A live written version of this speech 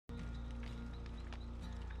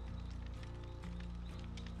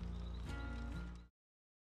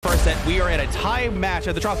set. We are at a tie match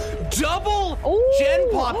at the top. Double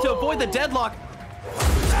gen pop to avoid the deadlock.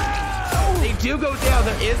 They do go down.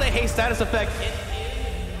 There is a haste status effect.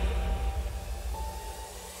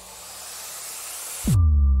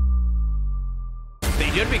 They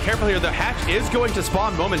do have to be careful here. The hatch is going to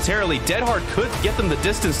spawn momentarily. Dead Hard could get them the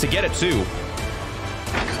distance to get it too.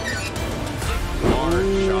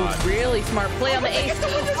 Shot. Really smart play on the ace.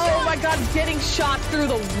 Oh my god, getting shot through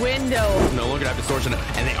the window. No longer have distortion,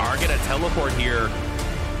 and they are gonna teleport here.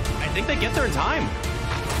 I think they get there in time.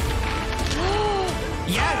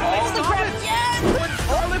 Yes! Oh, the grab! Yes!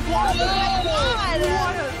 Oh my god!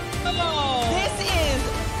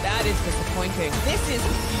 That is disappointing. This is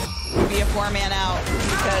be a 4-man out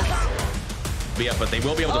because. Yeah, but they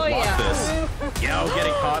will be able to block this. Yo,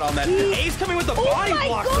 getting caught on that. Ace coming with the body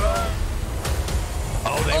block.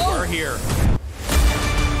 Oh, they were here.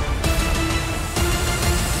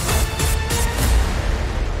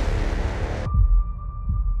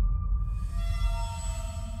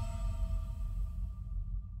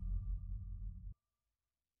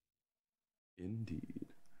 Indeed.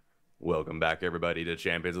 Welcome back, everybody, to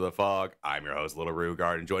Champions of the Fog. I'm your host,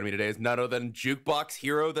 LittleRugaard, and joining me today is none other than Jukebox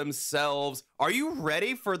Hero themselves. Are you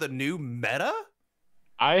ready for the new meta?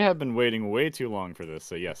 I have been waiting way too long for this,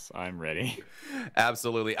 so yes, I'm ready.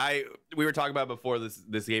 Absolutely. We were talking about before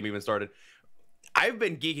this game even started. I've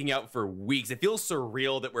been geeking out for weeks. It feels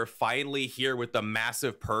surreal that we're finally here with the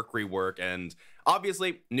massive perk rework, and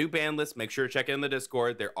obviously new ban list. Make sure to check in the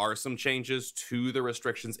Discord. There are some changes to the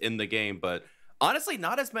restrictions in the game, but honestly,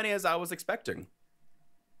 not as many as I was expecting.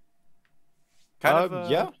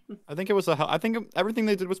 Yeah, I think it was I think everything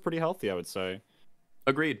they did was pretty healthy, I would say.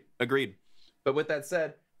 Agreed. But with that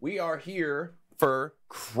said, we are here for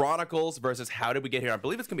Chronicles versus How Did We Get Here? I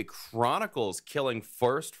believe it's going to be Chronicles killing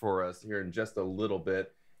first for us here in just a little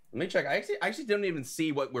bit. Let me check. I actually didn't even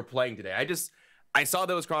see what we're playing today. I saw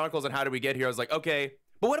those Chronicles and How Did We Get Here? I was like, okay,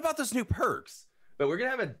 but what about those new perks? But we're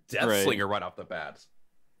going to have a Death Slinger right off the bat.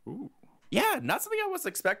 Ooh. Yeah, not something I was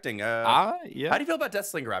expecting. Yeah. How do you feel about Death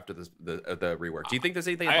Slinger after the rework? Do you think there's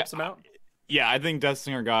anything that helps him out? Yeah, I think Death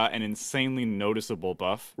Slinger got an insanely noticeable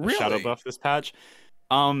buff, really? Shadow buff this patch.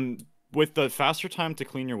 With the faster time to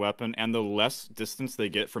clean your weapon and the less distance they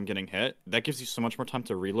get from getting hit, that gives you so much more time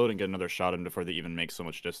to reload and get another shot in before they even make so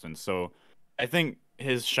much distance. So I think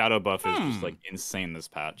his Shadow buff is just like insane this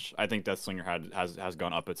patch. I think Death Slinger has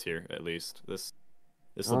gone up a tier at least. This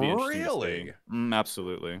will be interesting. Really?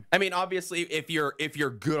 Absolutely. I mean, obviously, if you're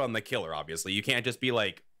good on the killer, obviously you can't just be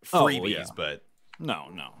like freebies, but no.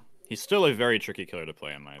 He's still a very tricky killer to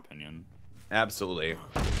play, in my opinion. Absolutely.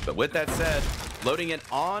 But with that said, loading it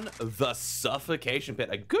on the Suffocation Pit.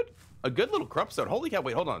 A good little corrupt zone. Holy cow,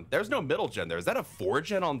 wait, hold on. There's no middle gen there. Is that a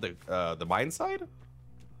 4-gen on the mine side?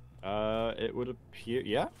 It would appear,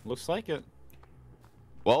 yeah, looks like it.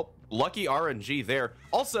 Well, lucky RNG there.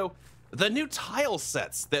 Also, the new tile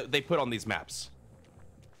sets that they put on these maps.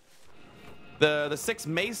 The 6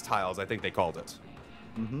 maze tiles, I think they called it.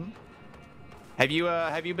 Mm-hmm. Have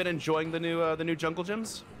you been enjoying the new jungle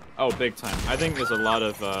gyms? Oh, big time. I think there's a lot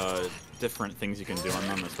of different things you can do on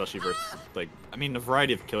them, especially versus, like, I mean, a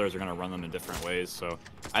variety of killers are going to run them in different ways, so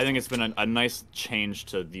I think it's been a nice change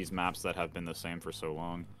to these maps that have been the same for so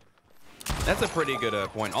long. That's a pretty good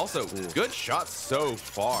point. Also, good shots so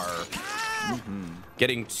far.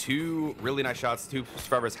 Getting 2 really nice shots. 2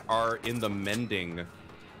 survivors are in the mending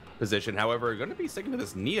position. However, going to be sticking to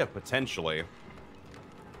this Nia potentially.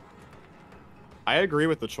 I agree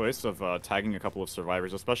with the choice of tagging a couple of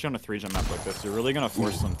survivors, especially on a 3-gen map like this. You're really going to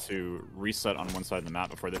force them to reset on one side of the map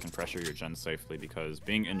before they can pressure your gen safely, because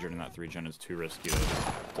being injured in that 3-gen is too risky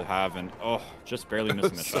to have, and just barely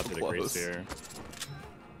missing the shot through the grates here.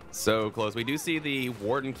 So close. We do see the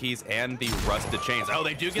Warden keys and the rusted chains. Oh,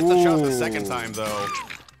 they do get the shot the second time, though.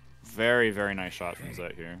 Very, very nice shot from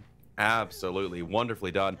Zet here. Absolutely.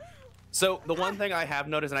 Wonderfully done. So the one thing I have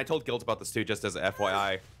noticed, and I told Guild about this too, just as a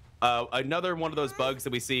FYI, another one of those bugs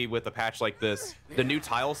that we see with a patch like this, the new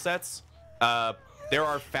tile sets, there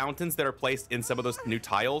are fountains that are placed in some of those new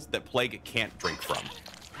tiles that Plague can't drink from.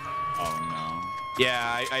 Oh, no.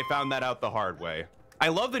 Yeah, I found that out the hard way. I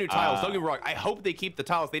love the new tiles, don't get me wrong. I hope they keep the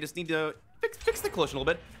tiles. They just need to fix the collision a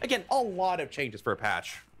little bit. Again, a lot of changes for a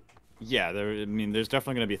patch. Yeah, I mean, there's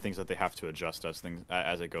definitely going to be things that they have to adjust as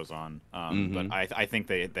it goes on. But I think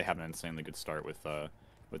they have an insanely good start with the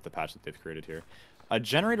patch that they've created here. A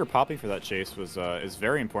generator popping for that chase is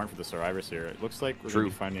very important for the survivors here. It looks like we're going to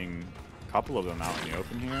be finding a couple of them out in the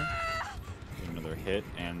open here. Another hit,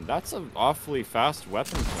 and that's an awfully fast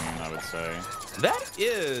weapon clean, I would say.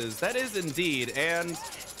 That is indeed. And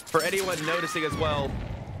for anyone noticing as well,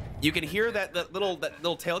 You can hear that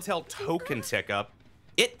little telltale token tick up.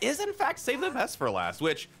 It is in fact save the best for last,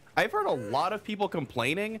 which I've heard a lot of people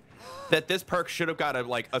complaining that this perk should have got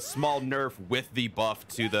a small nerf with the buff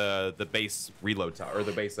to the base reload time, or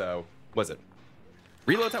the base was it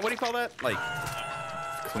reload time? What do you call that? Like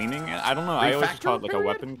cleaning it? I don't know. I always just call it like period? a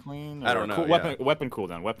weapon clean. I don't know. Weapon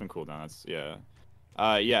cooldown. Weapon cooldown. That's yeah.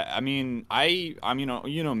 Yeah, I mean, I'm you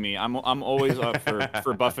know me. I'm always up for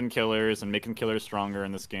buffing killers and making killers stronger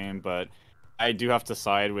in this game, but I do have to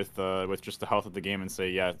side with just the health of the game and say,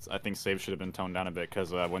 yeah, I think save should have been toned down a bit,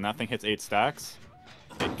 because when that thing hits 8 stacks,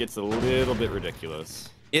 it gets a little bit ridiculous.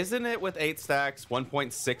 Isn't it with 8 stacks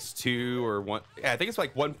 1.62 or one? Yeah, I think it's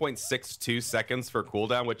like 1.62 seconds for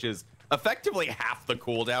cooldown, which is effectively half the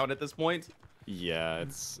cooldown at this point. Yeah,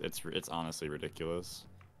 it's honestly ridiculous.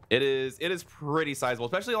 It is pretty sizable,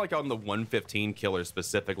 especially like on the 115 killer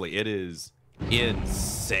specifically. It is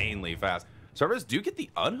insanely fast. Survivors do get the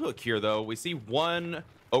unhook here, though. We see one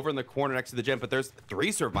over in the corner next to the gen, but there's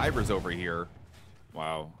 3 survivors over here.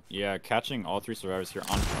 Wow. Yeah, catching all 3 survivors here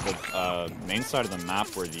on the main side of the map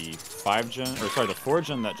where the 4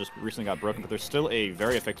 gen that just recently got broken, but there's still a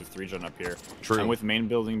very effective 3 gen up here. True. And with main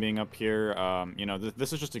building being up here, you know,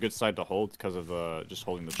 this is just a good side to hold because of just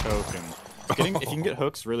holding the choke and getting. If you can get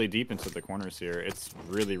hooks really deep into the corners here, it's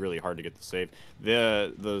really, really hard to get the save.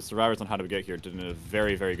 The survivors on how to get here did a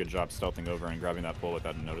very, very good job stealthing over and grabbing that pole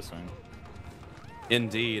without noticing.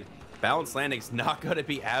 Indeed. Balanced landing's not going to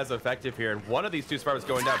be as effective here, and one of these 2 survivors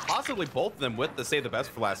going down, possibly both of them with the save the best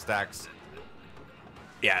for last stacks.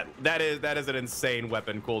 Yeah, that is an insane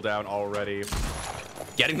weapon cooldown already.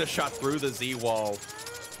 Getting the shot through the Z wall,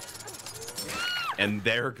 and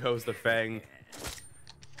there goes the Fang.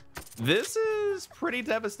 This is pretty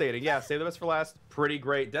devastating. Yeah, save the best for last. Pretty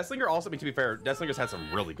great. Deathslinger also, I mean, to be fair, Deathslinger's had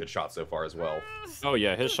some really good shots so far as well. Oh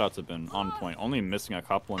yeah, his shots have been on point. Only missing a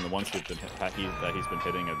couple, and the ones that he's been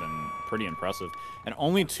hitting have been pretty impressive. And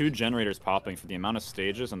only 2 generators popping for the amount of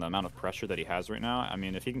stages and the amount of pressure that he has right now. I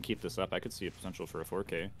mean, if he can keep this up, I could see a potential for a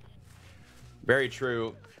 4K. Very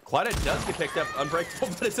true. Cloudhead does get picked up, unbreakable,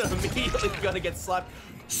 but it's immediately going to get slapped.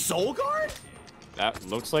 Soul Guard? That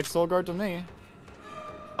looks like Soul Guard to me.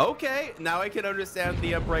 Okay, now I can understand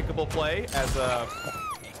the unbreakable play as you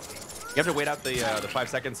have to wait out the 5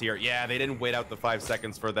 seconds here. Yeah, they didn't wait out the 5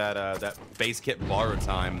 seconds for that base kit borrow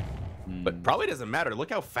time, but probably doesn't matter. Look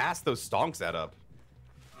how fast those stonks add up.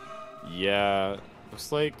 Yeah,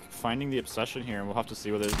 looks like finding the obsession here, and we'll have to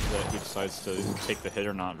see whether he decides to take the hit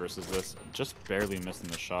or not versus this. Just barely missing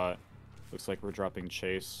the shot. Looks like we're dropping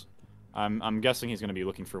chase. I'm guessing he's going to be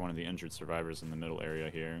looking for one of the injured survivors in the middle area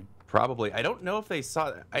here. Probably. I don't know if they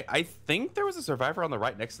saw. I think there was a survivor on the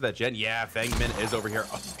right next to that gen. Yeah, Fangmin is over here.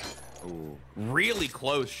 Oh. Ooh, really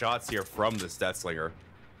close shots here from this Deathslinger.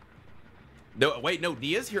 No, wait, no,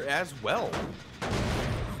 Nia's here as well.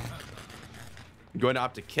 Going to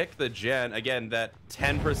opt to kick the gen. Again, that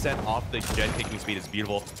 10% off the gen kicking speed is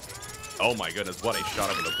beautiful. Oh my goodness, what a shot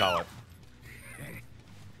over the collar.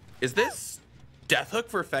 Is this Death Hook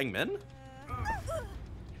for Fangmin?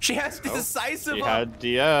 She has decisive. She had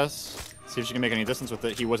DS. See if she can make any distance with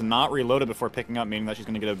it. He was not reloaded before picking up, meaning that she's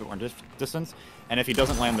going to get a bit more distance. And if he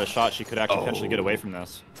doesn't land the shot, she could actually potentially get away from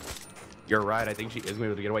this. You're right. I think she is going to be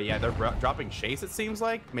able to get away. Yeah, they're dropping chase, it seems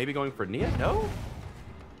like. Maybe going for Nia? No?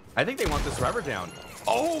 I think they want the survivor down.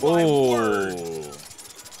 Oh, my word.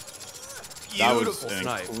 Beautiful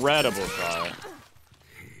snipe. Incredible shot.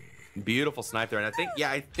 Beautiful snipe there. And I think, yeah,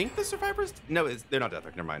 I think the survivors... No, they're not Death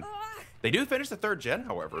Hook. Never mind. They do finish the 3rd gen,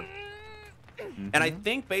 however. And I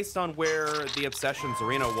think based on where the Obsessions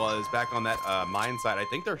Arena was back on that mine side, I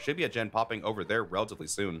think there should be a gen popping over there relatively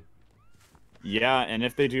soon. Yeah, and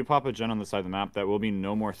if they do pop a gen on the side of the map, that will be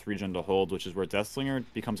no more 3 gen to hold, which is where Deathslinger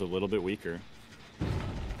becomes a little bit weaker.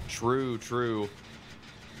 True, true.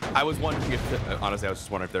 I was wondering if, honestly, I was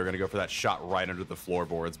just wondering if they were going to go for that shot right under the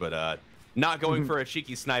floorboards, but not going for a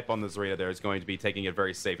cheeky snipe on the Zarina there is going to be taking it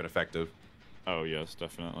very safe and effective. Oh, yes,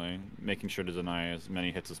 definitely. Making sure to deny as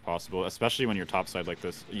many hits as possible, especially when you're topside like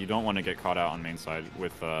this. You don't want to get caught out on main side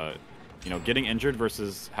with, you know, getting injured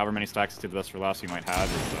versus however many stacks to the best for last you might have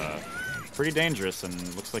is pretty dangerous,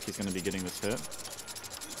 and looks like he's going to be getting this hit.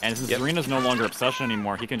 And since Zarina's no longer Obsession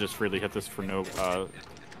anymore, he can just freely hit this for no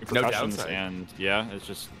repercussions, and yeah, it's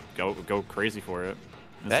just go crazy for it.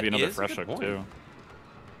 This will be another fresh hook, too.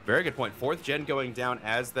 Very good point. 4th gen going down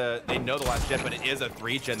as they know the last gen, but it is a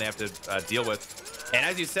 3 gen they have to deal with. And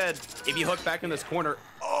as you said, if you hook back in this corner,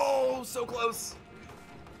 oh, so close.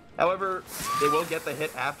 However, they will get the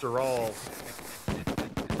hit after all.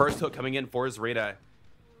 First hook coming in for Zarina.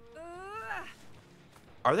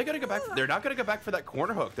 Are they going to go back? They're not going to go back for that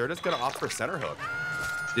corner hook. They're just going to opt for center hook.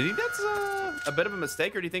 Do you think that's a bit of a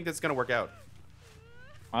mistake, or do you think that's going to work out?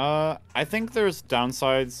 I think there's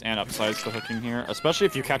downsides and upsides to hooking here, especially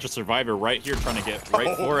if you catch a survivor right here trying to get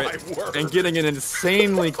right for it and getting an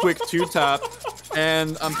insanely quick 2-tap.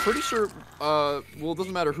 And I'm pretty sure, well, it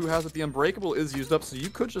doesn't matter who has it. The Unbreakable is used up, so you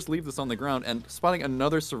could just leave this on the ground. And spotting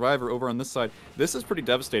another survivor over on this side, this is pretty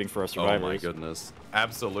devastating for our survivors. Oh my goodness.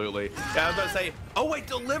 Absolutely. Yeah, I was about to say, oh wait,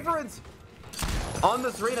 Deliverance! On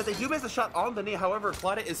the Serena, they do miss a shot on the knee. However,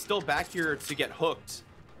 Claudette is still back here to get hooked.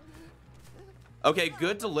 Okay,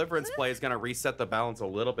 good Deliverance play is going to reset the balance a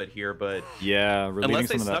little bit here, but... Yeah, relieving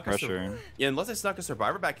some of that pressure. Yeah, unless they snuck a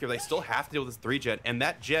survivor back here, they still have to deal with this 3-gen, and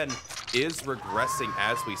that gen is regressing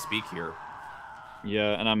as we speak here.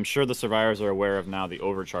 Yeah, and I'm sure the survivors are aware of now the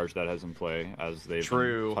overcharge that has in play as they've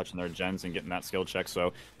been touching their gens and getting that skill check.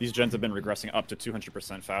 So these gens have been regressing up to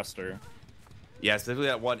 200% faster. Yeah, specifically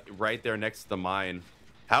that one right there next to the mine.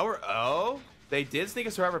 Oh, they did sneak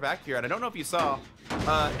a survivor back here, and I don't know if you saw.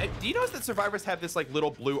 Do you notice that survivors have this like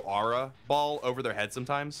little blue aura ball over their head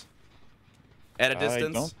sometimes? At a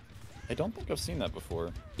distance? I don't think I've seen that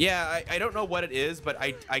before. Yeah, I don't know what it is, but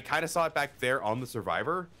I kind of saw it back there on the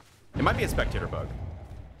survivor. It might be a spectator bug.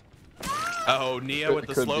 Oh, Nia with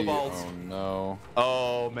the slow balls. Oh, no.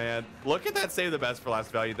 Oh, man. Look at that save the best for last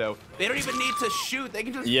value, though. They don't even need to shoot. They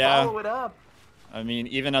can just follow it up. I mean,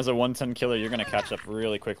 even as a 110 killer, you're going to catch up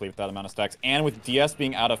really quickly with that amount of stacks. And with DS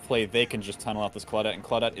being out of play, they can just tunnel out this Claudette. And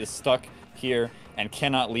Claudette is stuck here and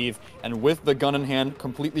cannot leave. And with the gun in hand,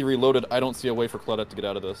 completely reloaded, I don't see a way for Claudette to get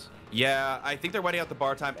out of this. Yeah, I think they're waiting out the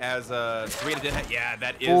bar time as Serena did. Yeah,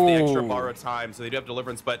 that is the extra bar time. So they do have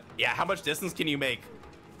Deliverance. But yeah, how much distance can you make?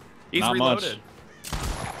 He's Not reloaded. Much.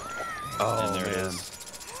 Oh, and there it is.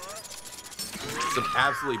 Some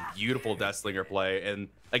absolutely beautiful Deathslinger play. And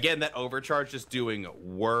again, that overcharge just doing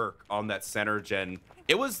work on that center gen.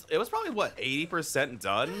 It was probably what, 80%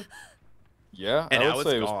 done? Yeah, and I would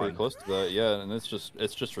say it was pretty close to that. Yeah, and it's just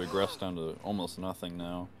regressed down to almost nothing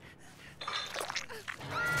now.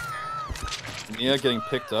 Nia getting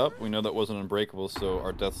picked up. We know that wasn't unbreakable, so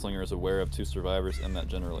our Deathslinger is aware of 2 survivors in that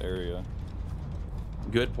general area.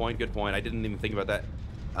 Good point, good point. I didn't even think about that.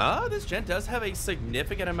 This gen does have a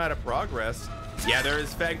significant amount of progress. Yeah, there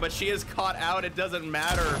is Fang, but she is caught out. It doesn't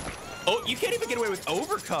matter. Oh, you can't even get away with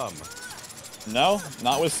Overcome. No,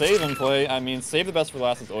 not with Save in play. I mean, Save the Best for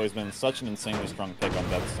Last has always been such an insanely strong pick on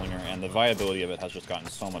Deathslinger, and the viability of it has just gotten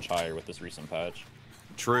so much higher with this recent patch.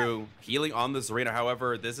 True. Healing on this arena,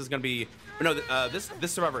 however, this is going to be... No, this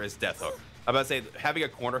survivor is Death Hook. I'm about to say, having a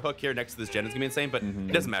corner hook here next to this gen is going to be insane, but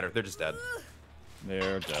it doesn't matter. They're just dead.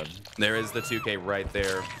 They're dead. There is the 2K right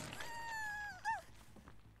there.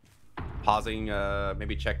 Pausing,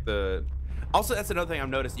 maybe check the... Also, that's another thing I've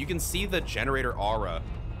noticed. You can see the generator aura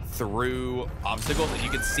through obstacles, and you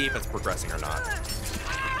can see if it's progressing or not.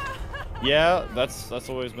 Yeah, that's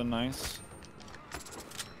always been nice.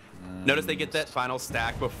 Notice they get that final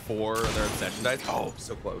stack before their obsession dies. Oh,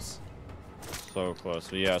 so close. So close.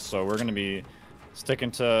 But yeah, so we're going to be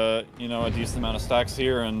sticking to, you know, a decent amount of stacks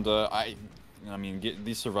here, and I mean,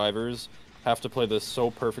 these survivors have to play this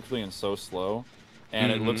so perfectly and so slow. And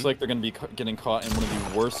it looks like they're going to be getting caught in one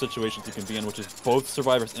of the worst situations you can be in, which is both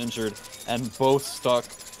survivors injured and both stuck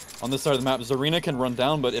on this side of the map. Zarina can run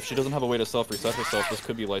down, but if she doesn't have a way to self-reset herself, this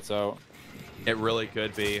could be lights out. It really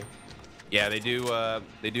could be. Yeah, they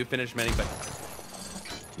do finish many, but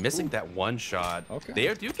missing that one shot. Okay.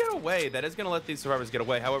 They do get away. That is going to let these survivors get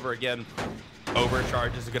away. However, again,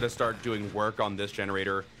 overcharge is going to start doing work on this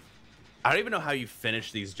generator. I don't even know how you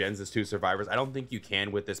finish these gens as 2 survivors. I don't think you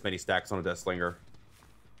can with this many stacks on a Deathslinger.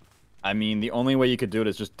 I mean, the only way you could do it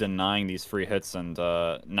is just denying these free hits, and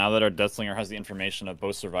now that our Deathslinger has the information of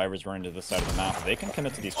both survivors running to this side of the map, they can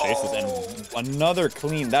commit to these chases, and another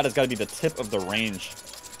clean. That has got to be the tip of the range.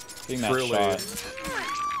 Getting that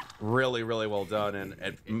shot. Really, really well done,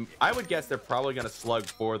 and I would guess they're probably going to slug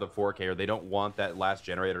for the 4K, or they don't want that last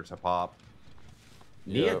generator to pop.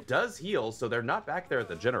 Yep. Nia does heal, so they're not back there at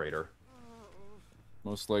the generator.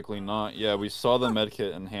 Most likely not. Yeah, we saw the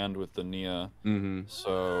medkit in hand with the Nia,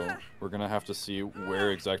 so we're gonna have to see where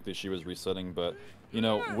exactly she was resetting. But you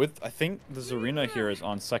know, I think the Zarina here is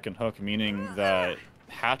on second hook, meaning that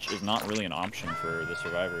hatch is not really an option for the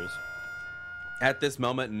survivors. At this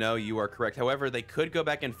moment, no, you are correct. However, they could go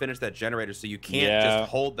back and finish that generator, so you can't just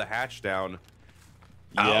hold the hatch down.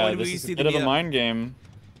 Yeah, this is a bit of a mind game.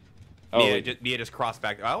 Nia just crossed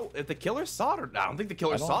back. Oh, if the killer saw it, I don't think the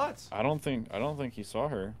killer saw it. I don't think he saw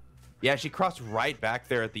her. Yeah, she crossed right back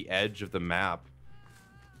there at the edge of the map.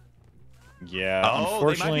 Yeah,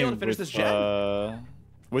 unfortunately, they might be able to finish this gen.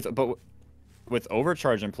 With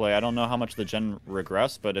overcharge in play, I don't know how much the gen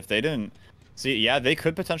regressed, but if they didn't See, yeah, they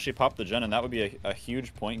could potentially pop the gen, and that would be a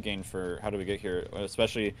huge point gain for how do we get here,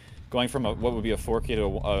 especially going from what would be a 4K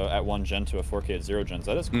to at 1 gen to a 4K at 0 gens.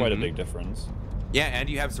 That is quite a big difference. Yeah, and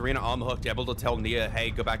you have Serena on the hook, able to tell Nia,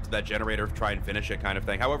 hey, go back to that generator, try and finish it kind of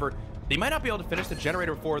thing. However, they might not be able to finish the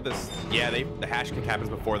generator before this. Yeah, the hash kick happens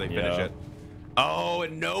before they finish it. Oh,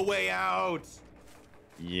 and no way out.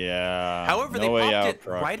 Yeah. However, no they popped it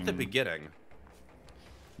right at the beginning.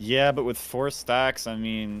 Yeah, but with 4 stacks, I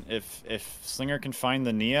mean, if Slinger can find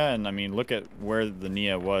the Nia, and I mean, look at where the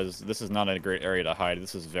Nia was. This is not a great area to hide.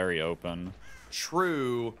 This is very open.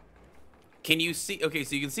 True. Can you see? Okay,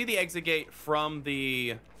 so you can see the exit gate from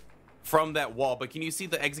that wall, but can you see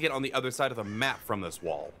the exit gate on the other side of the map from this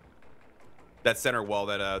wall? That center wall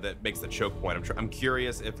that makes the choke point. I'm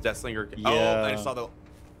curious if Deathslinger. Yeah. Oh, I just saw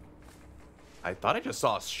I thought I just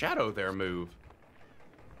saw a shadow there move.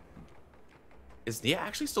 Is Nia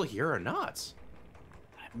actually still here or not?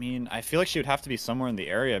 I mean, I feel like she would have to be somewhere in the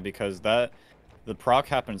area because the proc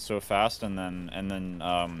happened so fast, and then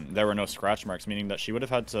there were no scratch marks, meaning that she would have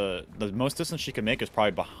had to. The most distance she could make is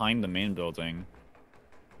probably behind the main building.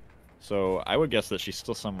 So I would guess that she's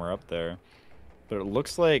still somewhere up there. But it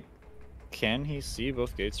looks like, can he see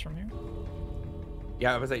both gates from here?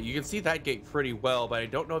 Yeah, I was like, you can see that gate pretty well, but I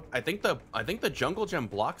don't know. I think the jungle gem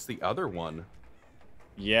blocks the other one.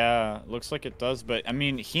 Yeah, looks like it does, but I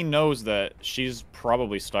mean, he knows that she's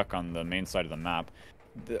probably stuck on the main side of the map.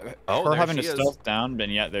 Her having to stealth down,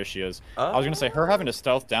 and yet there she is. I was gonna say her having to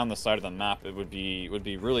stealth down the side of the map, it would be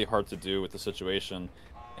really hard to do with the situation.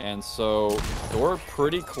 And so door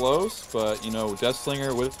pretty close, but you know,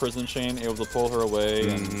 Deathslinger with prison chain able to pull her away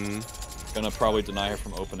and gonna probably deny her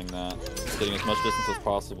from opening that, getting as much distance as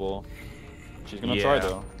possible. She's gonna try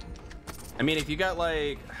though. I mean, if you got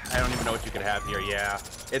like, I don't even know what you could have here. Yeah,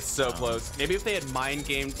 it's so close. Maybe if they had mind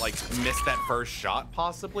gamed, like missed that first shot,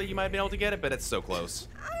 possibly you might be able to get it, but it's so close.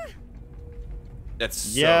 That's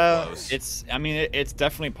so close. I mean, it's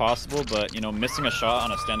definitely possible, but you know, missing a shot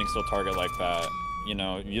on a standing still target like that, you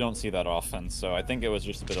know, you don't see that often. So I think it was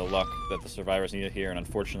just a bit of luck that the survivors needed here, and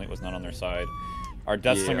unfortunately, it was not on their side. Our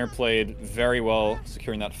Deathslinger played very well,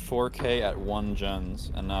 securing that 4K at 1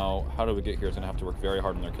 gens, and now how do we get here is going to have to work very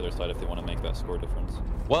hard on their killer side if they want to make that score difference.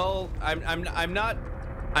 Well, I'm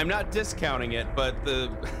not discounting it, but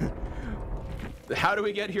the how do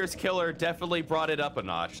we get here's killer definitely brought it up a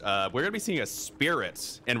notch. We're gonna be seeing a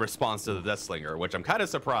spirit in response to the Deathslinger, which I'm kind of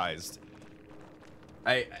surprised.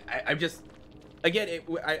 I'm just, again,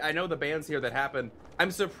 I know the bans here that happen. I'm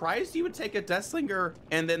surprised you would take a Deathslinger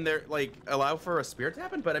and then they're like allow for a spirit to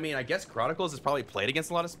happen, but I mean, I guess Chronicles has probably played against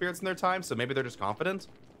a lot of spirits in their time, so maybe they're just confident.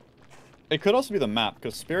 It could also be the map,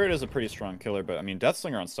 because Spirit is a pretty strong killer, but I mean,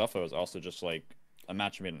 Deathslinger on Stuffo is also just like a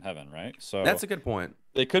match made in heaven, right? So that's a good point.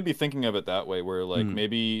 They could be thinking of it that way, where like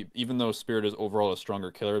maybe even though Spirit is overall a stronger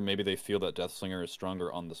killer, maybe they feel that Deathslinger is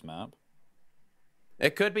stronger on this map.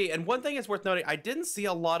 It could be. And one thing is worth noting, I didn't see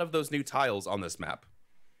a lot of those new tiles on this map.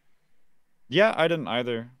 Yeah, I didn't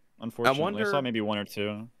either. Unfortunately, I saw maybe 1 or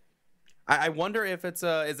 2. I wonder if it's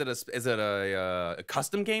is it a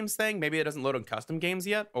custom games thing? Maybe it doesn't load on custom games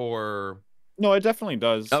yet, or no, it definitely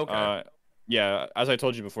does. Okay. Yeah, as I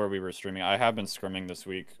told you before we were streaming, I have been scrimming this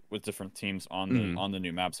week with different teams on the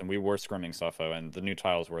new maps, and we were scrimming Suffo, and the new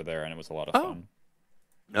tiles were there, and it was a lot of fun.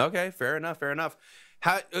 Okay, fair enough. Fair enough.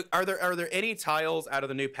 How are there any tiles out of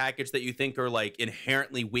the new package that you think are like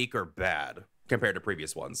inherently weak or bad compared to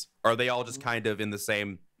previous ones? Or are they all just kind of in the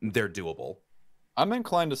same, they're doable? I'm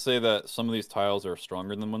inclined to say that some of these tiles are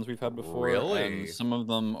stronger than ones we've had before. Really? And some of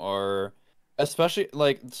them are, especially,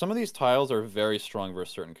 like, some of these tiles are very strong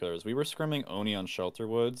versus certain killers. We were scrimming Oni on Shelter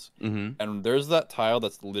Woods, and there's that tile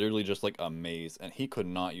that's literally just like a maze, and he could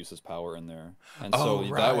not use his power in there. And so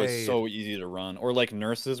that was so easy to run. Or like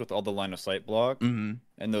Nurses with all the line of sight block. And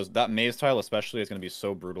that maze tile especially is going to be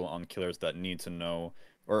so brutal on killers that need to know,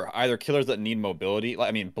 or either killers that need mobility.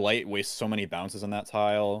 I mean, Blight wastes so many bounces on that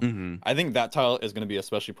tile. I think that tile is going to be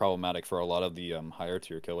especially problematic for a lot of the higher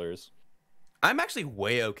tier killers. I'm actually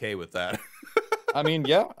way okay with that. I mean,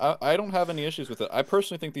 yeah, I don't have any issues with it. I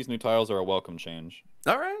personally think these new tiles are a welcome change.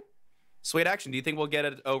 All right. Sweet action. Do you think we'll get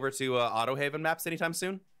it over to Autohaven maps anytime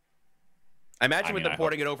soon? I imagine with them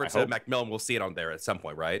porting it over to Macmillan, we'll see it on there at some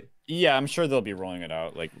point, right? Yeah, I'm sure they'll be rolling it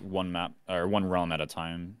out like one map or one realm at a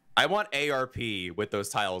time. I want ARP with those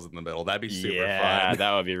tiles in the middle. That'd be super fun. Yeah,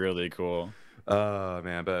 that would be really cool. Oh,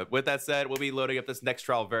 man. But with that said, we'll be loading up this next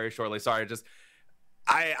trial very shortly. Sorry,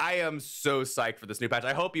 I am so psyched for this new patch.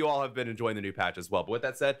 I hope you all have been enjoying the new patch as well. But with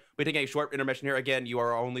that said, we're taking a short intermission here. Again, you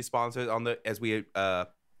are our only sponsors on the, as we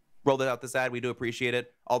rolled it out this ad. We do appreciate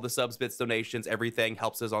it. All the subs, bits, donations, everything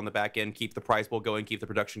helps us on the back end, keep the prize pool going, keep the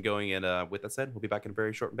production going. And with that said, we'll be back in a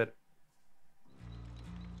very short bit.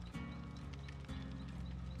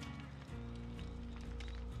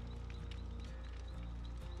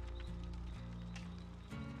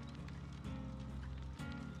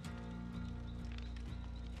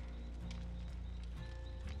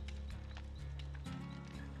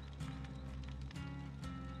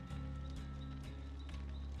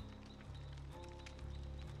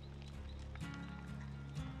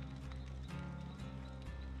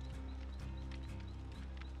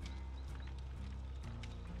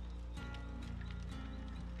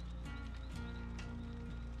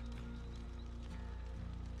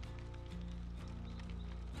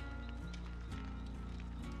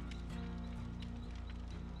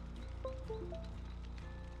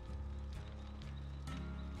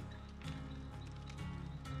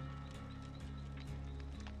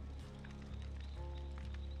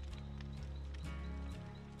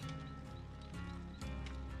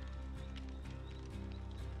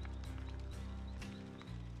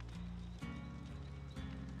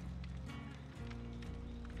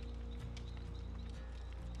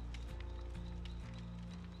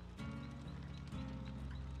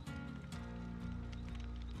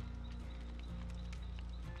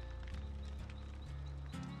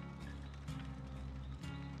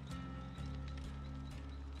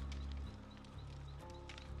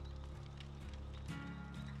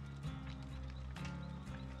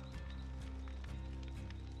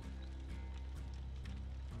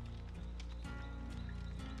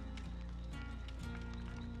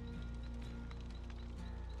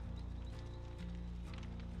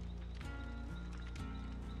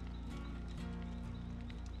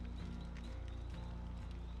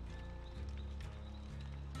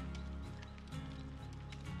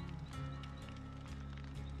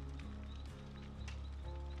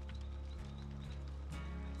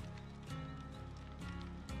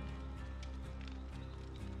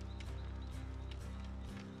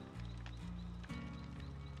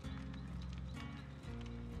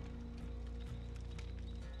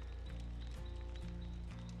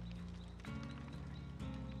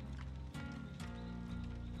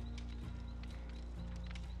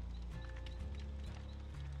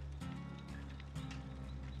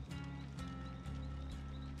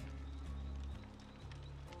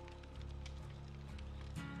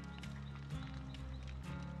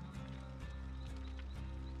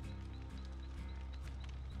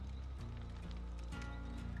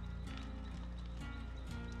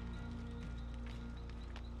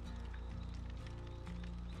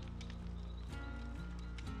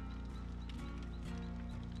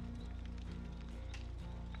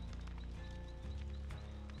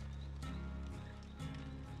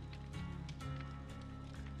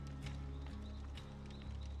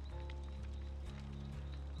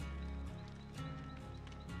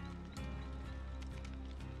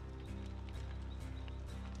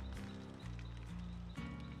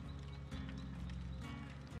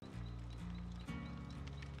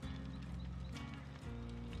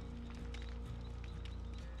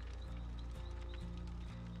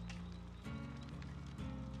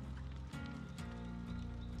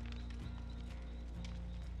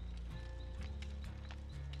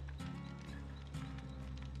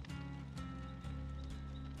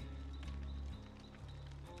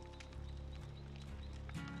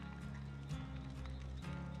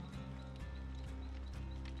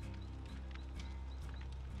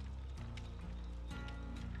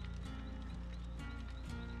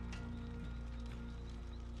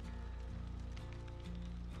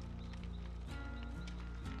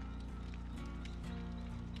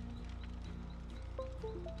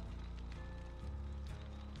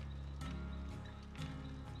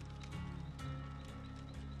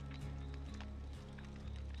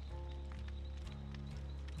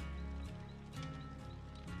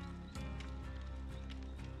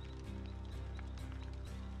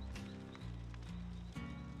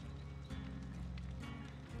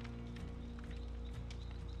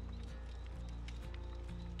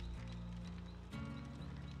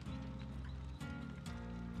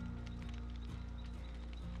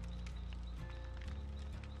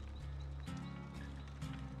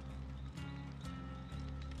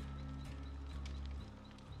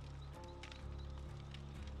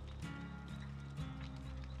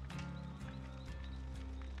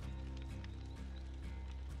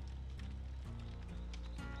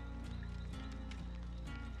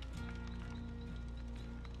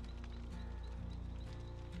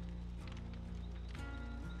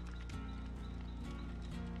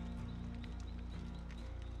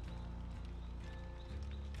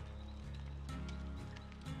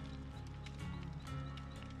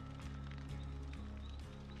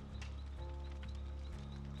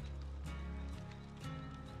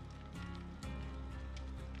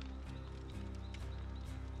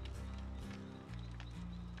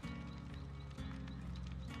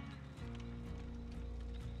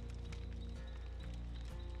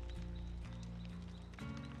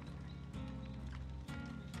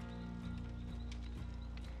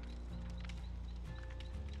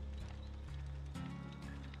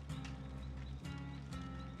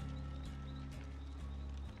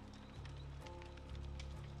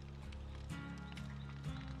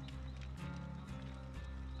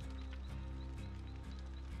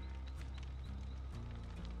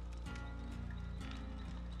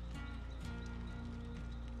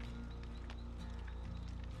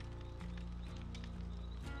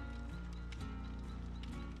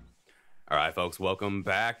 All right, folks, welcome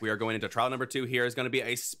back. We are going into trial number 2 here. Is going to be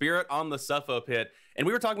a Spirit on the Suffo Pit. And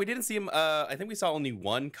we were talking, we didn't see him, I think we saw only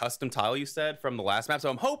one custom tile, you said, from the last map. So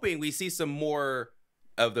I'm hoping we see some more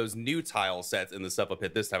of those new tile sets in the Suffo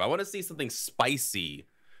Pit this time. I want to see something spicy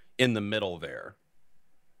in the middle there.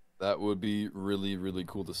 That would be really, really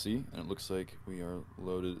cool to see. And it looks like we are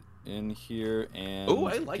loaded in here. And oh,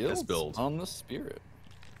 I like this build. On the Spirit.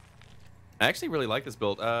 I actually really like this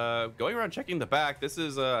build. Going around checking the back, this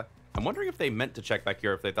is... I'm wondering if they meant to check back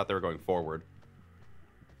here, if they thought they were going forward.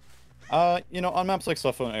 You know, on maps like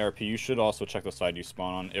Suffo and ARP, you should also check the side you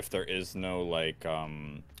spawn on if there is no, like,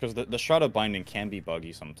 because the Shroud of Binding can be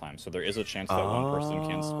buggy sometimes, so there is a chance that one person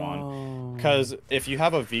can spawn. Because if you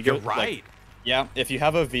have a Vigo... You're right! Like, yeah, if you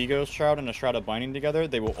have a Vigo Shroud and a Shroud of Binding together,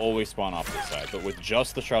 they will always spawn opposite side. But with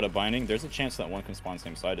just the Shroud of Binding, there's a chance that one can spawn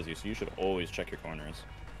same side as you, so you should always check your corners.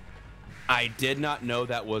 I did not know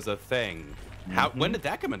that was a thing. When did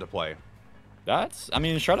that come into play? I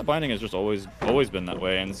mean, Shroud of Binding has just always been that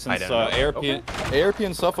way, and since ARP and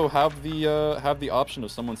Suffo have the option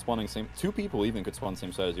of someone spawning two people even could spawn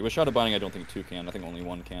same side as you. With Shroud of Binding, I don't think 2 can. I think only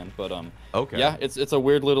 1 can. But okay. Yeah, it's a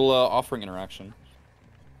weird little offering interaction.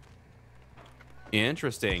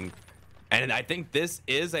 Interesting, and I think this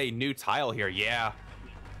is a new tile here. Yeah.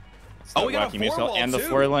 Oh, we got a 4-wall and the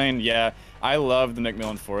 4-lane. Yeah, I love the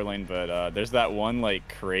McMillan 4-lane, but there's that one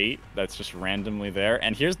like crate that's just randomly there.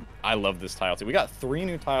 And I love this tile too. We got 3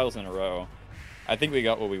 new tiles in a row. I think we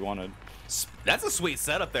got what we wanted. That's a sweet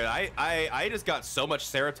setup there. I just got so much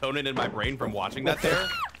serotonin in my brain from watching that there.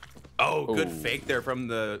 Oh, good fake there from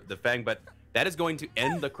the Fang, but that is going to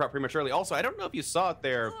end the corrupt prematurely. Also, I don't know if you saw it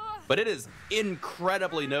there, but it is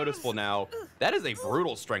incredibly noticeable now. That is a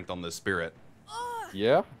brutal strength on this Spirit.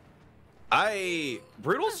 Yeah.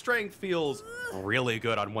 Brutal strength feels really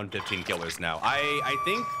good on 115 killers now. I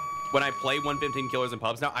think when I play 115 killers in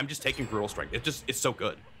pubs now, I'm just taking brutal strength. It's so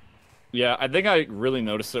good. Yeah, I think I really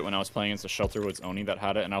noticed it when I was playing against the Shelterwoods Oni that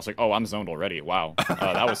had it, and I was like, oh, I'm zoned already. Wow,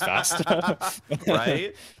 that was fast.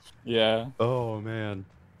 Right? Yeah. Oh man.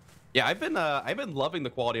 Yeah, I've been loving the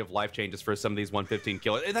quality of life changes for some of these 115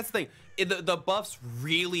 killers. And that's the thing. The buffs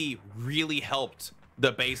really helped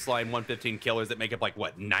the baseline 115 killers that make up like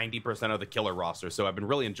what 90% of the killer roster. So I've been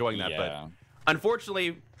really enjoying that. Yeah. But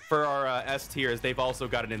unfortunately for our S tiers, they've also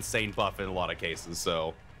got an insane buff in a lot of cases.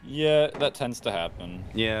 So yeah, that tends to happen.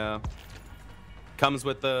 Yeah, comes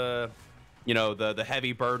with the the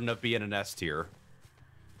heavy burden of being an S tier.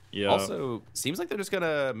 Yeah. Also, seems like they're just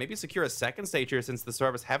gonna maybe secure a second stage here since the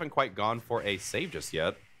servers haven't quite gone for a save just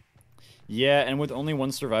yet. Yeah, and with only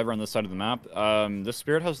 1 survivor on this side of the map, the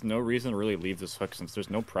Spirit has no reason to really leave this hook since there's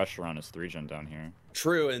no pressure on his 3-gen down here.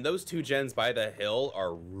 True, and those 2 gens by the hill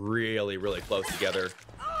are really close together.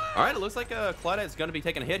 All right, it looks like Claudette is going to be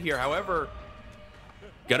taking a hit here. However,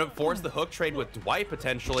 going to force the hook trade with Dwight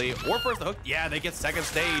potentially, or force the hook. Yeah, they get second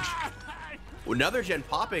stage. Another gen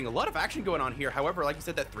popping. A lot of action going on here. However, like you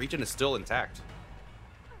said, that 3-gen is still intact.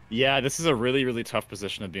 Yeah, this is a really tough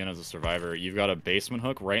position to be in as a survivor. You've got a basement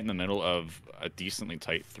hook right in the middle of a decently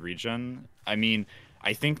tight 3-gen. I mean,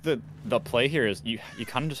 I think that the play here is you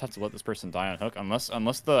kind of just have to let this person die on hook,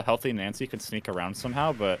 unless the healthy Nancy could sneak around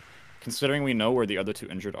somehow. But considering we know where the other 2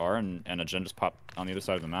 injured are and a gen just popped on the other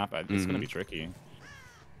side of the map, it's going to be tricky.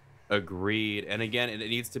 Agreed. And again, it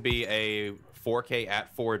needs to be a 4K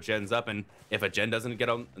at 4 gens up, and if a gen doesn't get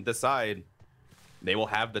on the side, they will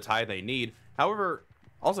have the tie they need. However,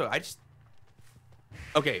 also,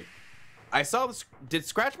 I saw this. Did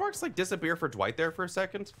scratch marks like disappear for Dwight there for a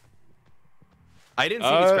second? I didn't see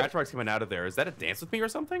any scratch marks coming out of there. Is that a Dance With Me or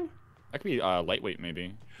something? That could be lightweight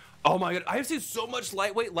maybe. Oh my god, I've seen so much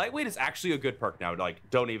lightweight. Lightweight is actually a good perk now. Like,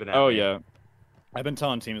 don't even have me. Yeah. I've been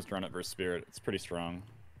telling teams to run it versus Spirit. It's pretty strong.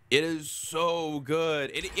 It is so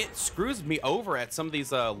good. It screws me over at some of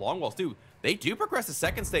these long walls too. They do progress to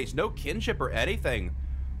second stage. No kinship or anything.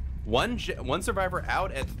 One survivor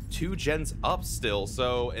out at 2 gens up still.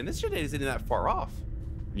 So, and this gen isn't that far off.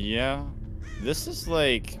 Yeah, this is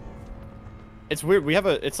like, it's weird.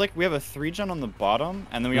 It's like we have a 3-gen on the bottom,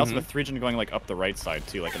 and then we also have a 3-gen going like up the right side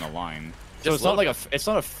too, like in a line. So it's not like it's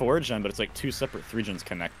not a 4-gen, but it's like 2 separate 3-gens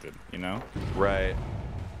connected. You know? Right.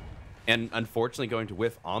 And unfortunately, going to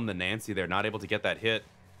whiff on the Nancy, they're not able to get that hit,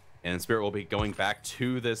 and Spirit will be going back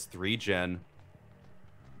to this 3-gen.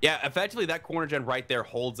 Yeah, effectively, that corner gen right there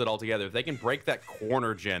holds it all together. If they can break that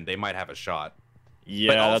corner gen, they might have a shot.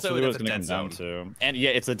 Yeah, that's what it was going to come down to. And yeah,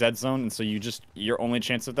 it's a dead zone, and so your only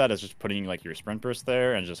chance of that is just putting like your sprint burst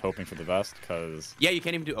there and just hoping for the best. Because yeah, you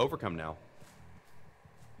can't even do overcome now.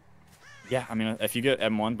 Yeah, I mean, if you get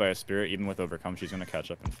M1 by a Spirit, even with overcome, she's going to catch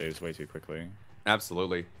up and phase way too quickly.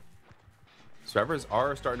 Absolutely. Survivors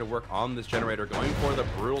are starting to work on this generator, going for the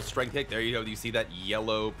brutal strength hit. There you go. You see that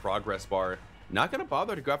yellow progress bar. Not going to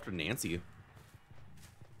bother to go after Nancy.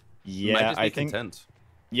 Yeah, Might just be I think. content.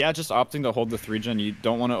 Yeah, just opting to hold the 3-gen. You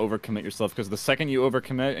don't want to overcommit yourself, because the second you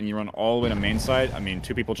overcommit and you run all the way to main side, I mean,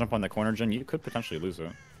 2 people jump on the corner gen, you could potentially lose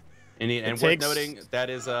it. And worth noting, that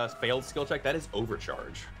is a failed skill check. That is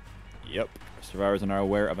overcharge. Yep. Survivors are now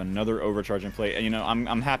aware of another overcharging play. And, you know,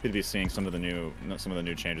 I'm happy to be seeing some of the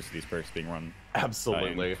new changes to these perks being run.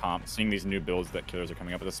 Absolutely. In comp, seeing these new builds that killers are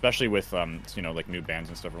coming up with, especially with you know, like new bans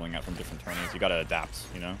and stuff rolling out from different tourneys. You got to adapt,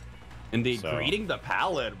 you know. Indeed, so, greeting the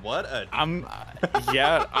palette. What a...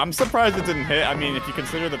 yeah, I'm surprised it didn't hit. I mean, if you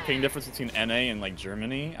consider the ping difference between NA and like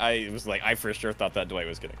Germany, I for sure thought that Dwight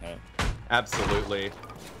was getting hit. Absolutely.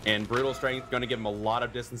 And brutal strength going to give him a lot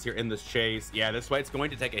of distance here in this chase. Yeah, this Dwight's going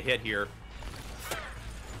to take a hit here.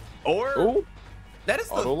 Or Ooh. That is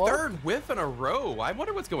the Auto-lock? third whiff in a row. I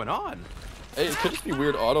wonder what's going on. Hey, it could just be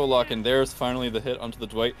weird auto lock, and there's finally the hit onto the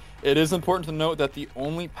Dwight. It is important to note that the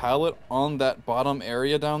only pallet on that bottom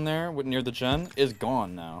area down there near the gen is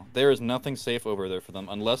gone now. There is nothing safe over there for them,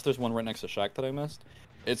 unless there's one right next to Shack that I missed.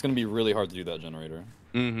 It's going to be really hard to do that generator.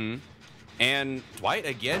 Mm-hmm. And Dwight,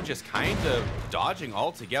 again, just kind of dodging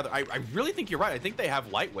altogether. I really think you're right. I think they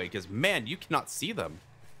have lightweight, because, man, you cannot see them.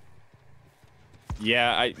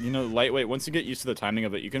 Yeah, you know, lightweight, once you get used to the timing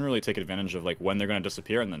of it, you can really take advantage of like when they're going to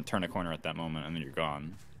disappear and then turn a corner at that moment, and then you're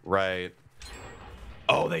gone. Right.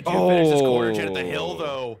 Oh, they do finish this corner gen at the hill,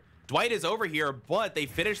 though. Dwight is over here, but they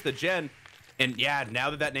finish the gen. And yeah,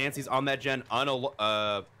 now that Nancy's on that gen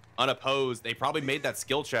unopposed, they probably made that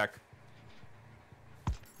skill check.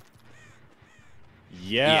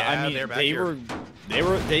 Yeah, I mean,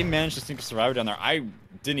 they managed to sneak a survivor down there. I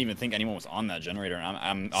didn't even think anyone was on that generator, and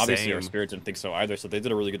I'm obviously our spirit didn't think so either. So they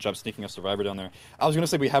did a really good job sneaking a survivor down there. I was gonna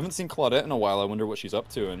say we haven't seen Claudette in a while. I wonder what she's up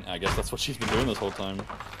to, and I guess that's what she's been doing this whole time.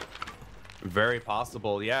 Very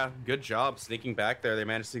possible. Yeah, good job sneaking back there. They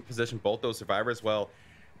managed to position both those survivors well.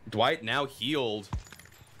 Dwight now healed.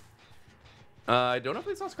 I don't know if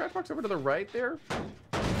they saw Scratchbox over to the right there.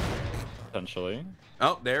 Potentially.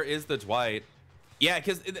 Oh, there is the Dwight. Yeah,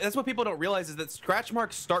 because that's what people don't realize is that scratch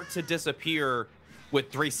marks start to disappear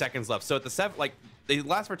with 3 seconds left. So at the they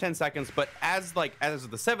last for 10 seconds, but as the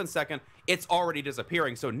 7th second, it's already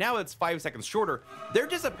disappearing. So now it's 5 seconds shorter. They're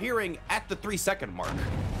disappearing at the 3-second mark.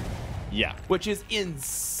 Yeah, which is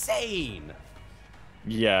insane.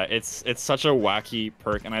 Yeah, it's such a wacky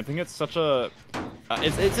perk, and I think it's such a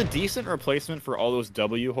it's a decent replacement for all those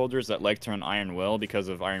W holders that like to run Iron Will because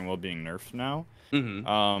of Iron Will being nerfed now.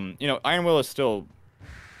 Mm-hmm. You know, Iron Will is still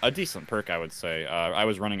a decent perk, I would say. I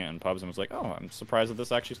was running it in pubs and was like, oh, I'm surprised that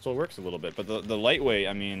this actually still works a little bit. But the lightweight,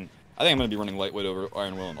 I mean, I think I'm gonna be running lightweight over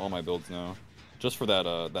Iron Will in all my builds now, just for that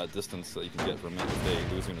that distance that you can get from it if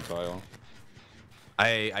they lose in a tile.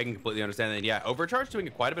 I can completely understand that. Yeah, Overcharge doing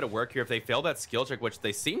quite a bit of work here. If they fail that skill check, which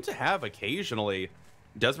they seem to have occasionally,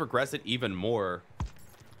 does regress it even more.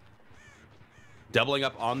 Doubling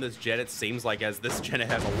up on this gen, it seems like, as this gen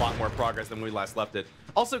has a lot more progress than when we last left it.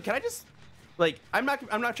 Also, can I just, like, I'm not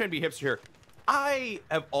trying to be hipster here. I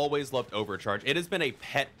have always loved Overcharge. It has been a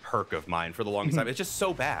pet perk of mine for the longest time. It's just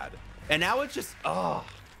so bad. And now it's just, oh.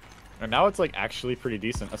 And now it's like actually pretty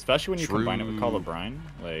decent, especially when you combine it with Call of Brine.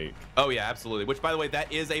 Like, oh yeah, absolutely. Which, by the way,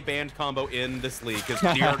 that is a banned combo in this league. Because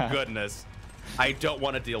dear goodness, I don't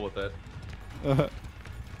want to deal with it.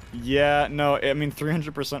 Yeah, no, I mean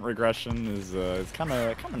 300% regression is it's kind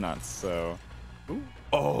of nuts. So, ooh.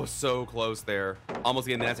 Oh, so close there, almost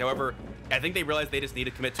getting the nest. However, I think they realized they just need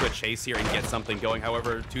to commit to a chase here and get something going.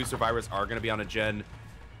 However, 2 survivors are going to be on a gen,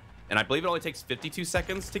 and I believe it only takes 52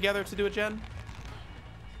 seconds together to do a gen.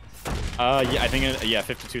 Yeah, I think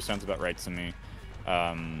 52 sounds about right to me.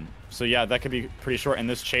 So yeah, that could be pretty short. And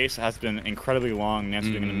this chase has been incredibly long.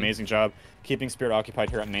 Nancy doing an amazing job keeping Spirit occupied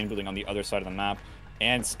here at main building on the other side of the map,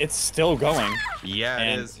 and it's still going. Yeah,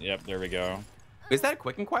 it is. Yep, there we go. Is that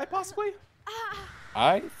quick and quiet possibly?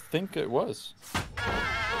 I think it was.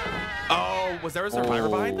 Oh, was there a survivor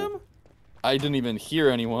behind them? I didn't even hear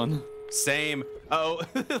anyone. Same. Oh,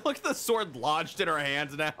 look at the sword lodged in her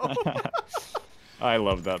hands now. I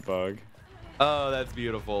love that bug. Oh, that's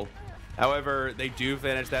beautiful. However, they do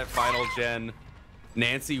finish that final gen.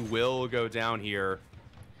 Nancy will go down here,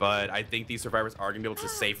 but I think these survivors are going to be able to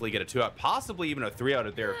safely get a 2-out, possibly even a 3-out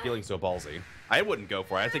if they're feeling so ballsy. I wouldn't go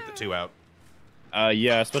for it. I'd take the 2-out.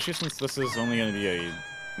 Yeah, especially since this is only going to be a,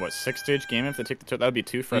 what, 6-stage game. If they take the 2, that would be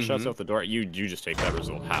 2 fresh outs out the door. You just take that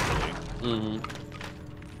result happily.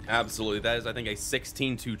 Absolutely. That is, I think, a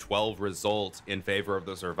 16-12 result in favor of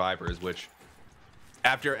the survivors, which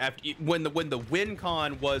When the win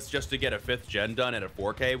con was just to get a 5th gen done at a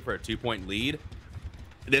 4K for a 2-point lead,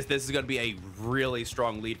 this is going to be a really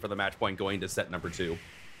strong lead for the match point going to set number 2.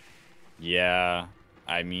 Yeah,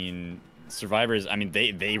 I mean, Survivors, I mean,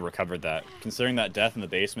 they recovered that. Considering that death in the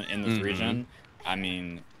basement in the 3-gen, I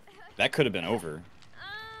mean, that could have been over.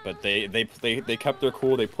 But they kept their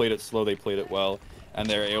cool, they played it slow, they played it well, and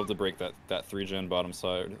they were able to break that 3-gen bottom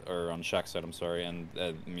side, or on Shaq's side, I'm sorry, and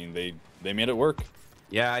I mean, they made it work.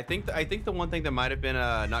 Yeah, I think the one thing that might have been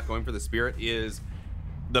not going for the Spirit is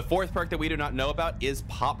the 4th perk that we do not know about is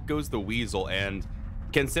Pop Goes the Weasel, and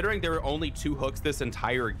considering there were only 2 hooks this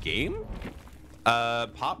entire game,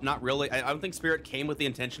 Pop not really. I don't think Spirit came with the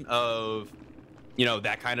intention of, you know,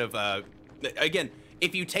 that kind of. Again,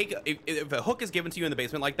 if you take if a hook is given to you in the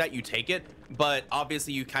basement like that, you take it. But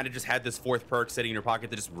obviously, you kind of just had this 4th perk sitting in your pocket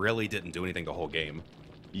that just really didn't do anything the whole game.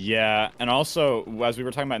 Yeah, and also as we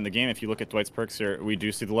were talking about in the game, if you look at Dwight's perks here, we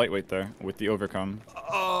do see the lightweight there with the overcome.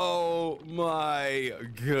 Oh my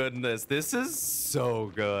goodness, this is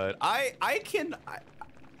so good. Can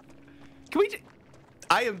we?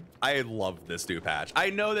 I love this new patch. I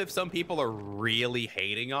know that some people are really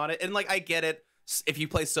hating on it, and like I get it. If you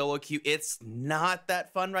play solo queue, it's not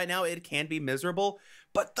that fun right now. It can be miserable,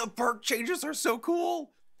 but the perk changes are so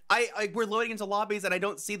cool. We're loading into lobbies and I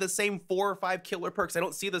don't see the same 4 or 5 killer perks. I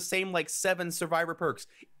don't see the same like 7 survivor perks.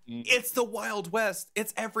 It's the Wild West.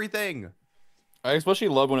 It's everything. I especially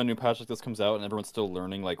love when a new patch like this comes out and everyone's still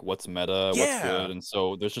learning like what's meta, what's good, and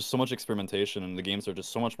so there's just so much experimentation and the games are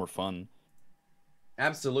just so much more fun.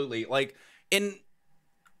 Absolutely. I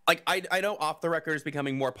know off the record is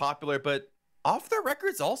becoming more popular, but off the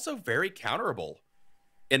record's also very counterable,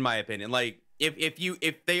 in my opinion. Like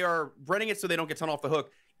if they are running it so they don't get turned off the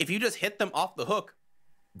hook, if you just hit them off the hook,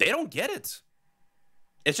 they don't get it.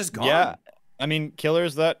 It's just gone. Yeah, I mean,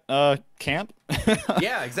 killers that camp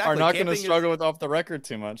yeah, exactly. are not going to struggle with off the record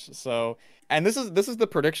too much. So, and this is the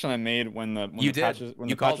prediction I made when the patch is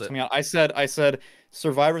coming out. I said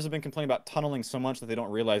survivors have been complaining about tunneling so much that they don't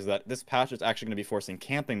realize that this patch is actually going to be forcing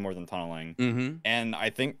camping more than tunneling. And I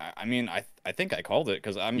think I called it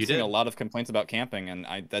because I'm seeing a lot of complaints about camping,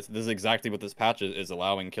 and this is exactly what this patch is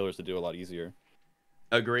allowing killers to do a lot easier.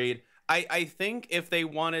 Agreed. I think if they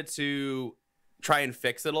wanted to try and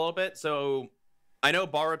fix it a little bit, so I know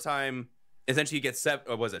borrow time essentially you get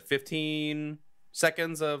 15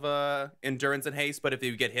 seconds of endurance and haste, but if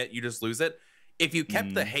you get hit you just lose it. If you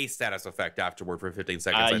kept the haste status effect afterward for 15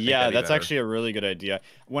 seconds, I think that's actually a really good idea.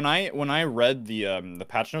 When I read the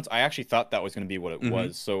patch notes, I actually thought that was going to be what it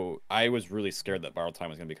was, so I was really scared that borrow time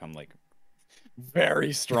was going to become like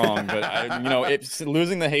very strong, but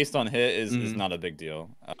losing the haste on hit is not a big deal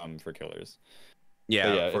for killers.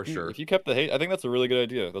 Yeah, for sure. If you kept the haste, I think that's a really good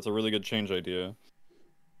idea. That's a really good change idea.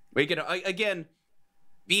 We can again,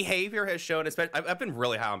 behavior has shown. I've been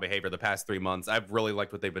really high on behavior the past 3 months. I've really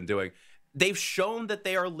liked what they've been doing. They've shown that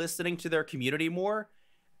they are listening to their community more.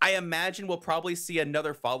 I imagine we'll probably see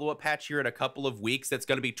another follow-up patch here in a couple of weeks that's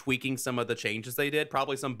going to be tweaking some of the changes they did.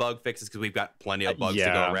 Probably some bug fixes because we've got plenty of bugs to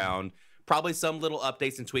go around. Probably some little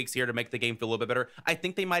updates and tweaks here to make the game feel a little bit better. I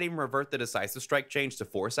think they might even revert the decisive strike change to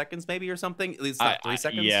 4 seconds maybe or something. At least not 3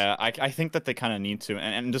 seconds. Yeah, I think that they kind of need to.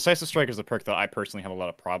 And decisive strike is a perk that I personally have a lot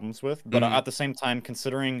of problems with. But at the same time,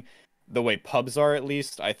 considering the way pubs are, at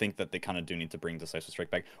least, I think that they kind of do need to bring decisive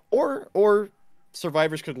strike back. Or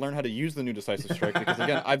survivors could learn how to use the new decisive strike, because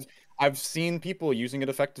again, I've seen people using it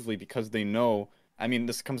effectively because they know. I mean,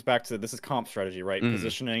 this comes back to this is comp strategy, right?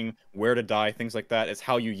 Positioning, where to die, things like that is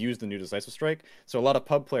how you use the new decisive strike. So a lot of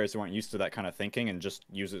pub players who aren't used to that kind of thinking and just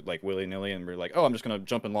use it like willy-nilly and we're like, oh, I'm just gonna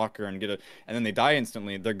jump in locker and get it, and then they die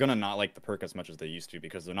instantly. They're gonna not like the perk as much as they used to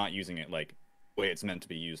because they're not using it like the way it's meant to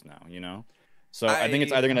be used now, you know? So I think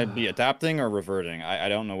it's either gonna be adapting or reverting. I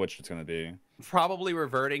don't know which it's gonna be. Probably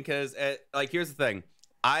reverting, because like here's the thing,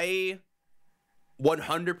 I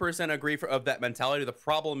 100% agree of that mentality. The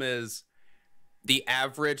problem is the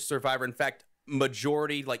average survivor, in fact,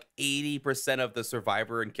 majority, like 80% of the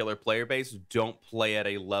survivor and killer player base don't play at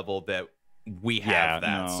a level that we have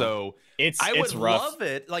that. No. So I would love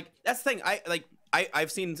it. Like, that's the thing.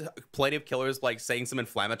 I've seen plenty of killers like saying some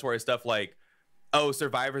inflammatory stuff like, oh,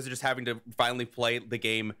 survivors are just having to finally play the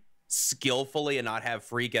game skillfully and not have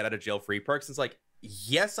free get out of jail free perks. It's like,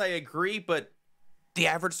 yes, I agree, but the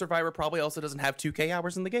average survivor probably also doesn't have 2K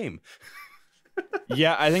hours in the game.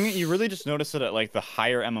 Yeah, I think you really just notice it at like the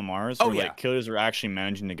higher MMRs where like killers are actually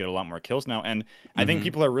managing to get a lot more kills now. And I think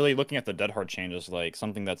people are really looking at the Dead Hard changes like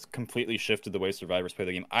something that's completely shifted the way survivors play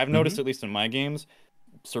the game. I've noticed, at least in my games,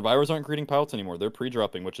 survivors aren't creating pilots anymore. They're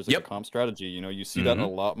pre-dropping, which is a comp strategy. You know, you see that a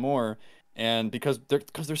lot more. And because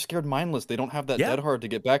they're scared mindless, they don't have that Yeah. dead hard to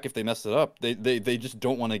get back if they mess it up. They just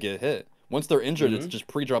don't want to get hit. Once they're injured, it's Mhm. just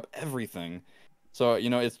pre-drop everything. So, you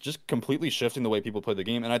know, it's just completely shifting the way people play the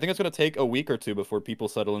game. And I think it's going to take a week or two before people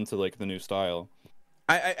settle into like the new style.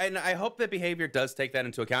 And I hope that behavior does take that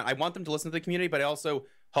into account. I want them to listen to the community, but I also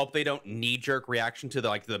hope they don't knee-jerk reaction to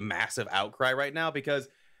the massive outcry right now, because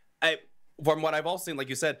from what I've also seen, like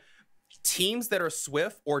you said, teams that are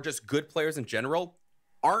swift or just good players in general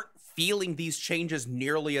aren't feeling these changes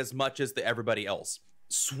nearly as much as everybody else.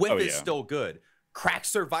 Swift is still good. Cracked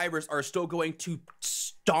survivors are still going to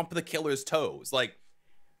stomp the killer's toes. Like,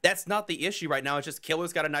 that's not the issue right now. It's just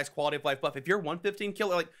killer's got a nice quality of life buff. If you're 115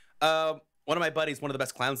 killer, like one of my buddies, one of the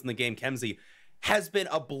best clowns in the game, Kemsey, has been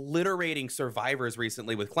obliterating survivors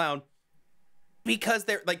recently with clown because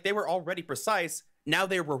they were already precise. Now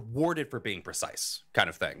they're rewarded for being precise, kind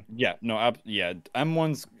of thing. Yeah, no,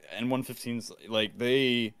 M1s and 115s, like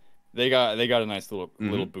they got a nice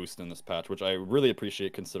little boost in this patch, which I really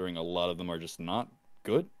appreciate considering a lot of them are just not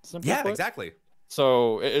good. Simply put. Exactly.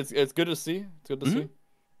 So it's good to see. It's good to see.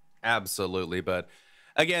 Absolutely, but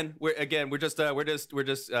we're just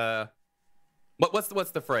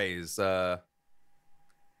what's the phrase?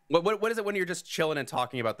 What is it when you're just chilling and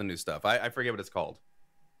talking about the new stuff? I forget what it's called.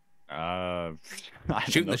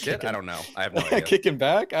 Shooting the shit? I don't know. I have no idea. Kicking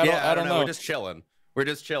back? I don't know. We're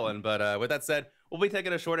just chilling. But with that said, we'll be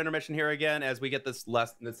taking a short intermission here again as we get this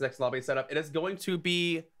next lobby set up. It is going to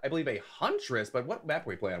be, I believe, a Huntress. But what map are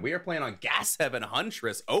we playing on? We are playing on Gas Heaven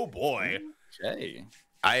Huntress. Oh boy. Okay.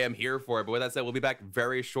 I am here for it. But with that said, we'll be back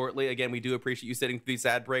very shortly. Again, we do appreciate you sitting through these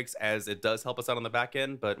ad breaks as it does help us out on the back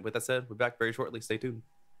end. But with that said, we'll be back very shortly. Stay tuned.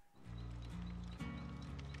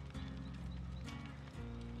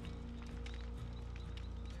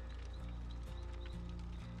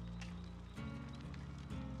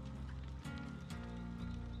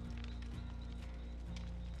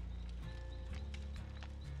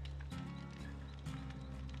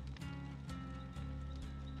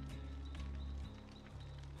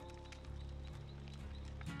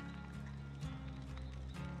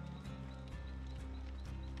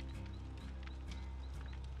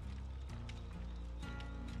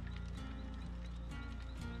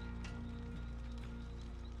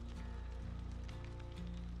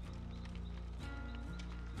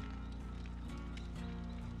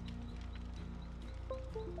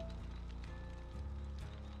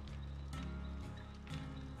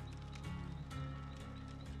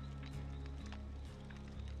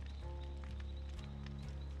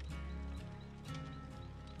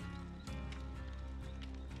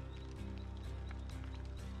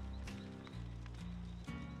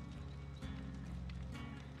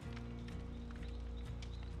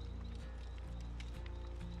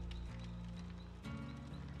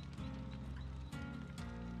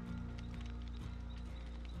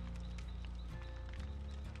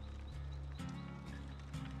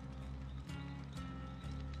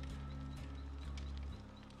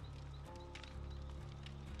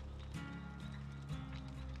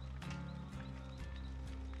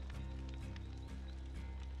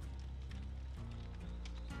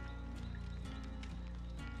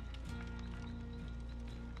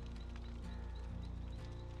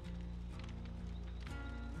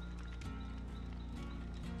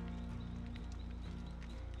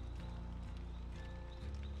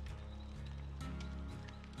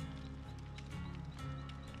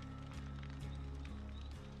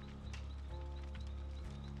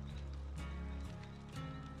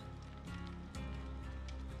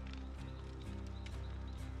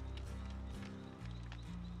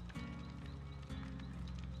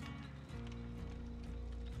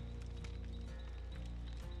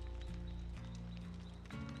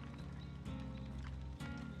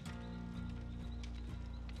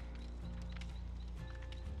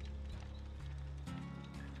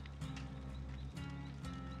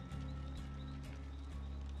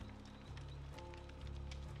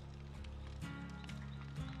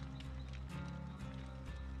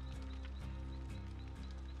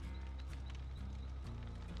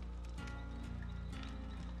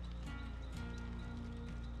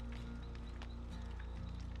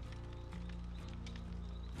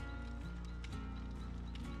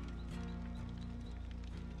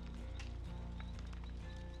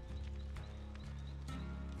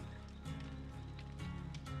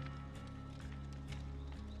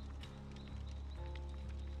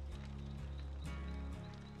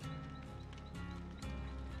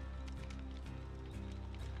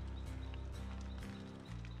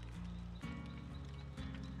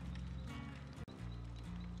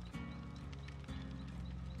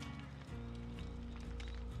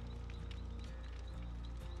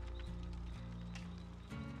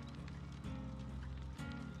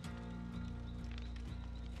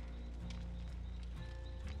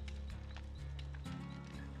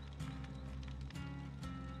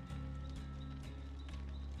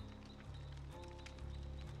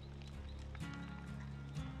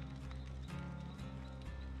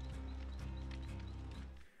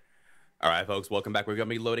 All right, folks, welcome back. We're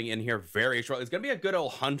gonna be loading in here very shortly. It's gonna be a good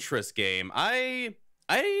old Huntress game.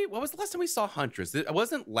 What was the last time we saw Huntress? It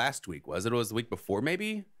wasn't last week, was it? It was the week before,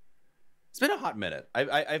 maybe. It's been a hot minute.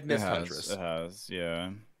 I've missed Huntress. It has,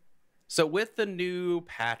 yeah. So with the new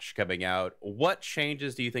patch coming out, what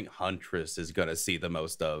changes do you think Huntress is gonna see the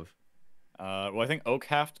most of? Well, I think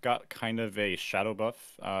Oakhaft got kind of a shadow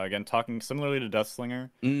buff. Again, talking similarly to Deathslinger.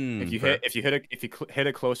 If you hit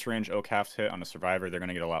a close range Oakhaft hit on a survivor, they're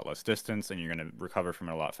gonna get a lot less distance, and you're gonna recover from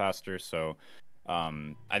it a lot faster. So,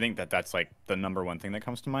 I think that's like the #1 thing that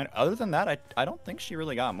comes to mind. Other than that, I don't think she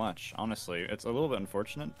really got much. Honestly, it's a little bit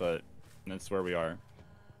unfortunate, but that's where we are.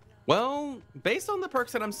 Well, based on the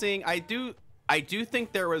perks that I'm seeing, I do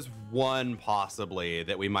think there was one possibly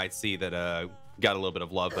that we might see that got a little bit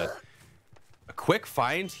of love, but. A quick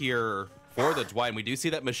find here for the Dwight, and we do see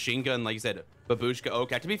that machine gun, like you said, Babushka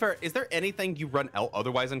Oak. To be fair, is there anything you run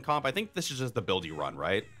otherwise in comp? I think this is just the build you run,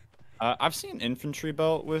 right? I've seen infantry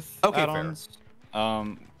belt with add-ons.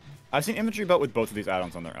 I've seen infantry belt with both of these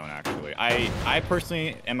add-ons on their own, actually. I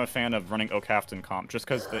personally am a fan of running Oakhaft in comp, just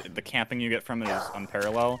because the camping you get from it is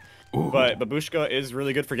unparalleled. Ooh. But Babushka is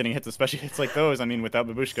really good for getting hits, especially hits like those. I mean, without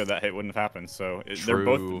Babushka, that hit wouldn't have happened. So they're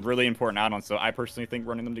both really important add-ons. So I personally think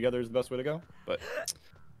running them together is the best way to go. But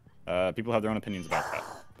people have their own opinions about that.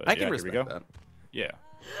 But I can respect that. Yeah.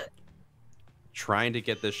 Trying to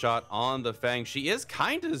get this shot on the Fang. She is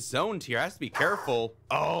kind of zoned here. Has to be careful.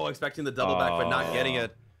 Oh, expecting the double back, but not getting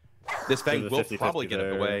it. This Fang will probably get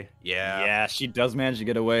it away. Yeah. Yeah, she does manage to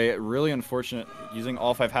get away. Really unfortunate using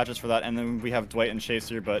all 5 hatchets for that. And then we have Dwight and Chase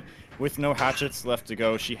here, but with no hatchets left to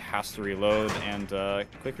go, she has to reload. And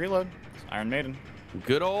quick reload. It's Iron Maiden.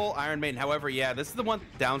 Good old Iron Maiden. However, yeah, this is the one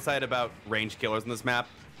downside about range killers in this map.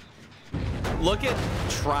 Look at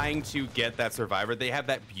trying to get that survivor. They have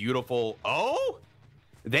that beautiful. Oh,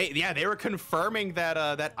 they were confirming that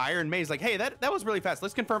that Iron Maiden. Like, hey, that was really fast.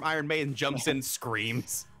 Let's confirm Iron Maiden jumps in,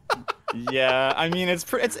 screams. Yeah, I mean it's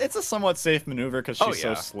a somewhat safe maneuver because she's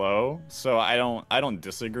so slow. So I don't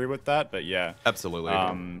disagree with that, but yeah, absolutely.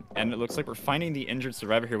 And it looks like we're finding the injured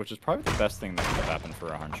survivor here, which is probably the best thing that could happen for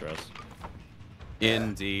a Huntress.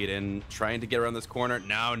 Indeed, and trying to get around this corner.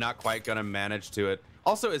 No, not quite gonna manage to it.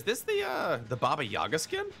 Also, is this the Baba Yaga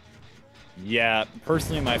skin? Yeah,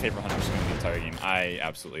 personally my favorite Huntress skin in the entire game. I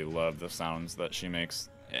absolutely love the sounds that she makes.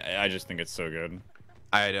 I just think it's so good.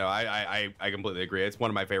 I know. I completely agree. It's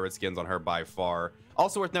one of my favorite skins on her by far.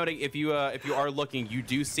 Also worth noting, if you are looking, you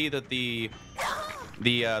do see that the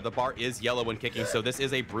bar is yellow when kicking. So this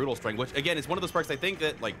is a brutal string, which again is one of those perks I think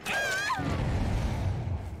that like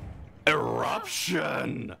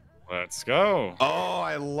eruption. Let's go. Oh,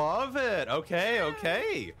 I love it.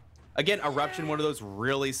 Okay. Again, eruption, one of those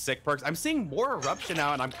really sick perks. I'm seeing more eruption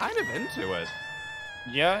now, and I'm kind of into it.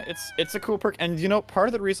 Yeah, it's a cool perk, and you know, part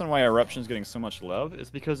of the reason why Eruption is getting so much love is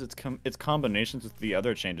because it's combinations with the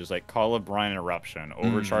other changes, like Call of Brine Eruption,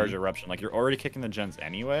 Overcharge Eruption. Like, you're already kicking the gens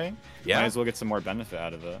anyway. Yeah. Might as well get some more benefit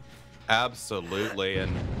out of it. Absolutely,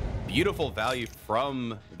 and beautiful value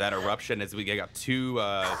from that Eruption as we got two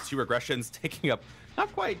regressions taking up,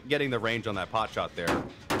 not quite getting the range on that pot shot there.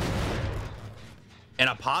 And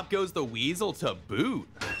a pop goes the Weasel to boot.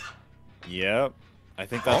 Yep. I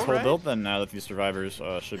think that's whole build then now that these survivors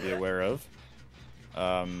should be aware of.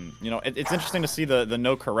 You know, it's interesting to see the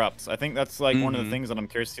no corrupts. I think that's like one of the things that I'm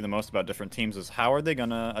curious to see the most about different teams is how are they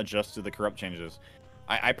gonna adjust to the corrupt changes.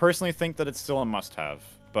 I personally think that it's still a must-have,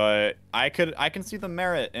 but I can see the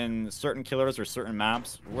merit in certain killers or certain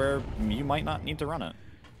maps where you might not need to run it.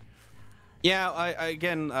 Yeah,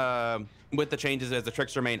 again, with the changes as the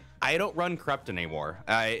Trickster main, I don't run corrupt anymore.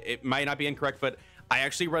 It might not be incorrect, but I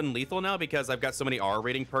actually run lethal now because I've got so many R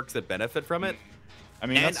rating perks that benefit from it. I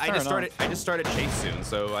mean, and I just started Chase soon,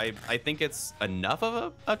 so I think it's enough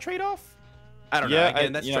of a trade-off. I don't know.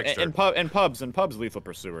 Again, that's Trickster. In pubs, Lethal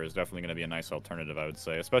Pursuer is definitely going to be a nice alternative, I would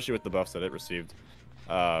say, especially with the buffs that it received.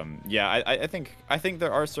 Yeah, I think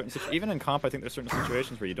there are certain even in comp, I think there's certain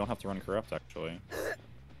situations where you don't have to run corrupt actually.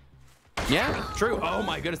 Yeah, true. Oh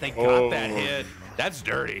my goodness, they got that hit. That's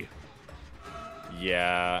dirty.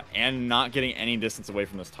 Yeah, and not getting any distance away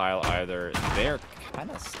from this tile either. They're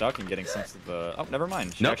kind of stuck in getting sense of the. Oh, never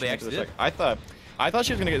mind. Nope, they actually did. I thought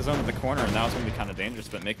she was gonna get zoned at the corner, and that was gonna be kind of dangerous.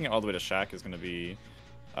 But making it all the way to Shack is gonna be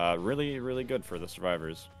really, really good for the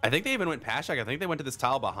survivors. I think they even went past Shack. I think they went to this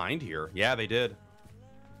tile behind here. Yeah, they did.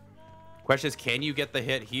 Question is, can you get the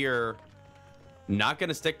hit here? Not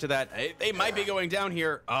gonna stick to that. They might be going down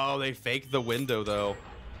here. Oh, they faked the window though.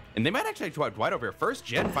 And they might actually have Dwight over here. First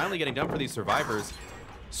gen finally getting done for these survivors.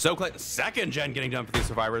 So second gen getting done for these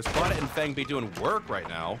survivors. Claudette and Feng be doing work right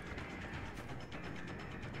now.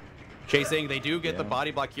 Chasing, they do get the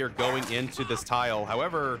body block here going into this tile.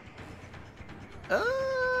 However,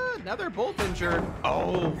 now they're both injured.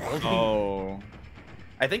 Oh.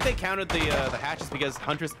 I think they counted the hatches because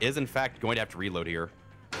Huntress is in fact going to have to reload here.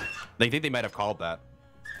 They think they might have called that.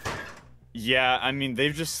 Yeah, I mean,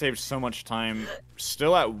 they've just saved so much time.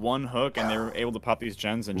 Still at one hook, and they were able to pop these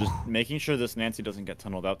gens and just making sure this Nancy doesn't get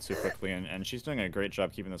tunneled out too quickly. And she's doing a great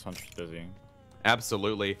job keeping this Huntress busy.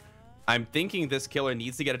 Absolutely. I'm thinking this killer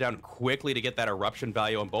needs to get it down quickly to get that eruption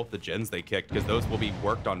value on both the gens they kicked, because those will be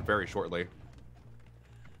worked on very shortly.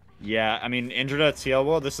 Yeah, I mean, injured at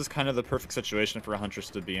TL, this is kind of the perfect situation for a Huntress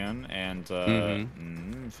to be in, and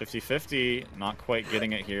 50-50, not quite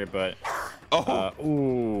getting it here, but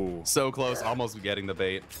ooh, so close, almost getting the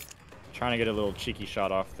bait. Trying to get a little cheeky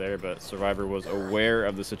shot off there, but Survivor was aware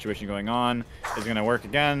of the situation going on. Is it gonna work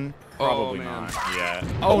again? Probably not. Yeah.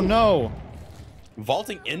 Oh no!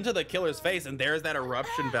 Vaulting into the killer's face, and there's that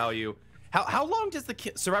eruption value. How long does the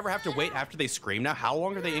Survivor have to wait after they scream now? How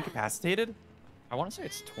long are they incapacitated? I want to say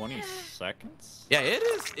it's 20 seconds. Yeah, it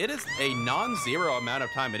is a non-zero amount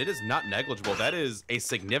of time, and it is not negligible. That is a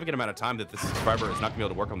significant amount of time that this Survivor is not going to be able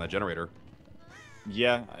to work on that generator.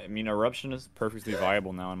 Yeah, I mean, eruption is perfectly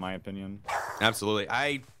viable now, in my opinion. Absolutely.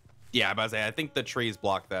 I think the trees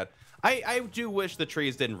block that. I do wish the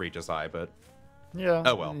trees didn't reach as high, but yeah.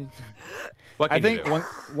 Oh well. What can I think you do?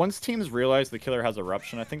 once teams realize the killer has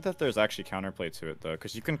eruption, I think that there's actually counterplay to it though,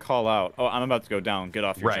 because you can call out, "Oh, I'm about to go down. Get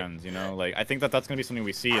off your gens." You know, like I think that that's going to be something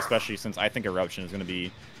we see, especially since I think eruption is going to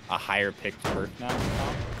be a higher picked perk now.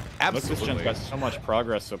 Absolutely. Look, this gen's got so much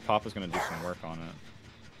progress, so Pop is going to do some work on it.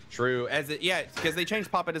 True. Because they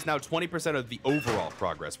changed Pop. It is now 20% of the overall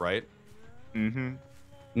progress, right? Mm-hmm.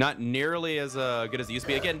 Not nearly as good as it used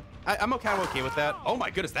to be. Again, I'm kind of okay with that. Oh my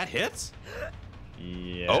goodness, that hits.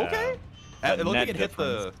 Yeah. Okay. It looked like it hit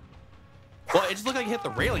the. Well, it just looked like it hit the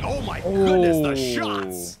railing. Oh my goodness, the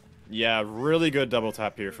shots. Yeah, really good double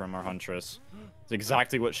tap here from our Huntress. It's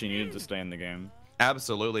exactly what she needed to stay in the game.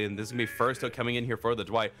 Absolutely, and this is gonna be first hook coming in here for the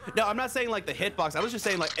Dwight. No, I'm not saying like the hitbox. I was just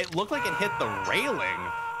saying like it looked like it hit the railing.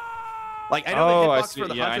 Like I know the hitbox for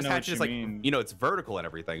the Huntress hatch is like it's vertical and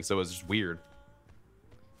everything, so it was just weird.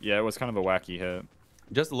 Yeah, it was kind of a wacky hit.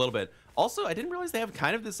 Just a little bit. Also, I didn't realize they have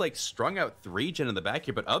kind of this like strung out 3-gen in the back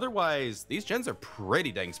here, but otherwise these gens are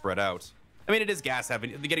pretty dang spread out. I mean, it is gas heavy.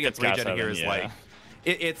 Getting a 3-gen here is like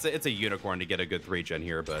it's a unicorn to get a good 3-gen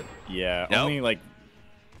here, but yeah, only like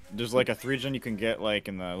there's like a 3-gen you can get like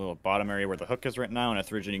in the little bottom area where the hook is right now, and a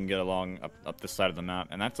 3-gen you can get along up this side of the map,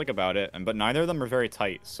 and that's like about it. But neither of them are very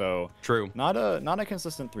tight, so true. Not a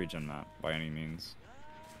consistent 3-gen map by any means.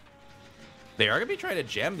 They are going to be trying to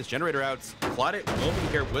jam this generator out. Claudette will be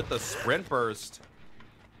here with the sprint burst.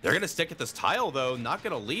 They're going to stick at this tile, though. Not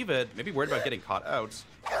going to leave it. Maybe worried about getting caught out.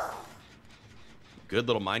 Good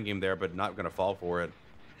little mind game there, but not going to fall for it.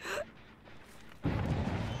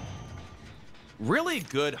 Really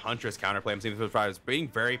good Huntress counterplay. I'm seeing the Survivors being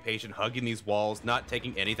very patient, hugging these walls, not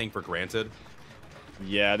taking anything for granted.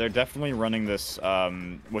 Yeah, they're definitely running this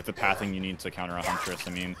with the pathing you need to counter a Huntress.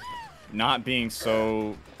 I mean, not being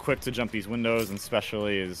so quick to jump these windows and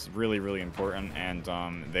especially is really, really important, and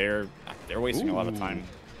they're wasting a lot of time.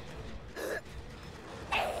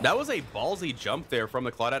 That was a ballsy jump there from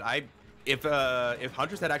the Claudette. If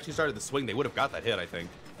Huntress had actually started the swing, they would have got that hit, I think.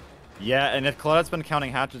 Yeah, and if Claudette's been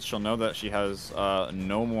counting hatchets, she'll know that she has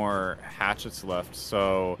no more hatchets left.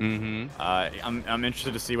 So I'm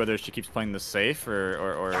interested to see whether she keeps playing this safe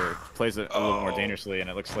or plays it a little more dangerously. And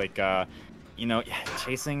it looks like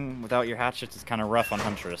chasing without your hatchets is kind of rough on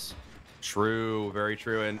Huntress. True, very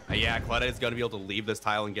true. And yeah, Claudette is going to be able to leave this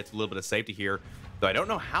tile and get to a little bit of safety here. Though I don't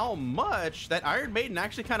know how much that Iron Maiden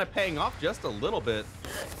actually kind of paying off just a little bit.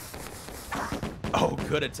 Oh,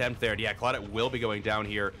 good attempt there. Yeah, Claudette will be going down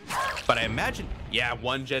here. But I imagine, yeah,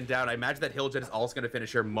 1-gen down. I imagine that Hill Gen is also going to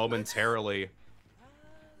finish here momentarily.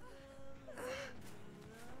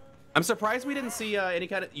 I'm surprised we didn't see any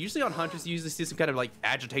kind of... Usually on Huntress, you usually see some kind of like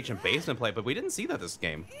agitation basement play, but we didn't see that this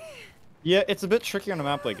game. Yeah, it's a bit tricky on a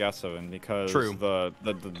map like S7 because True. the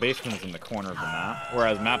basement is in the corner of the map,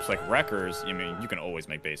 whereas maps like Wreckers, I mean, you can always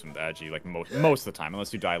make basement edgy like most of the time,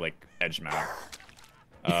 unless you die like edge map.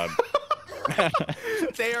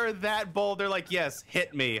 They are that bold. They're like, yes,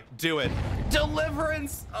 hit me, do it.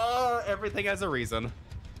 Deliverance. Everything has a reason.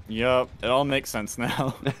 Yep, it all makes sense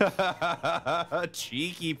now.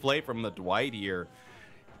 Cheeky play from the Dwight here.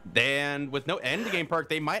 Then with no end game perk,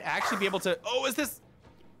 they might actually be able to. Oh, is this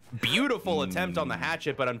beautiful attempt on the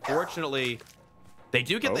hatchet? But unfortunately, they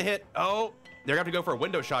do get the hit. Oh, they're gonna have to go for a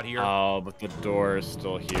window shot here. Oh, but the door is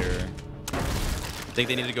still here. I think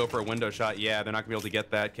they need to go for a window shot. Yeah, they're not gonna be able to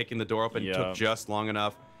get that. Kicking the door open took just long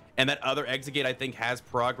enough. And that other exit gate, I think, has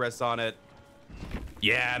progress on it.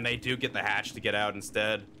 Yeah, and they do get the hatch to get out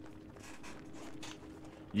instead.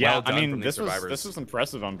 Yeah, Well done I mean, from these survivors. this was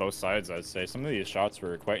impressive on both sides, I'd say. Some of these shots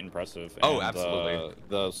were quite impressive. Oh, and, absolutely.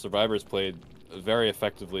 The survivors played very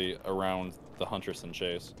effectively around the Huntress and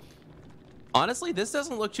Chase. Honestly, this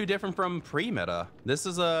doesn't look too different from pre-meta. This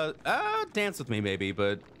is a Dance With Me maybe,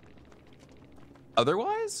 but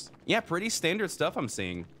otherwise, yeah, pretty standard stuff I'm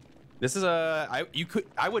seeing. This is I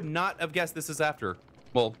would not have guessed this is after.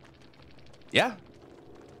 Well, yeah.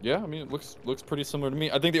 Yeah, I mean, it looks pretty similar to me.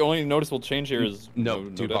 I think the only noticeable change here is no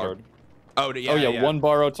dead hard. Oh, yeah, yeah, 1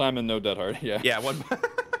 borrow time and no dead hard. Yeah. Yeah, one.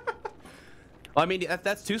 Well, I mean,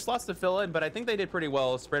 that's 2 slots to fill in, but I think they did pretty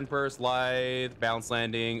well. Sprint burst, Lithe, bounce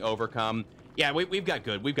landing, overcome. Yeah, we've got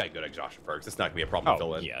good exhaustion perks. It's not gonna be a problem to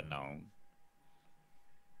fill in. Yeah, no.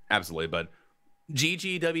 Absolutely, but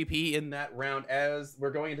GGWP in that round as we're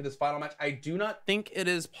going into this final match. I do not think it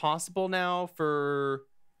is possible now for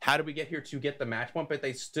How Did We Get Here to get the match point, but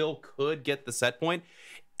they still could get the set point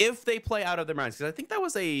if they play out of their minds. Because I think that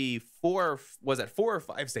was a 4 or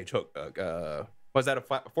 5 stage hook. Was that a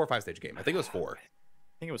 4 or 5 stage game? I think it was 4.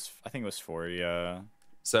 I think it was 4. Yeah.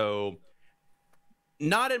 So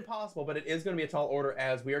not impossible, but it is going to be a tall order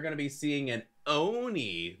as we are going to be seeing an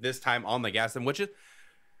Oni this time on the gas, and which is,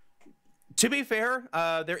 to be fair,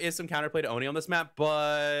 there is some counterplay to Oni on this map,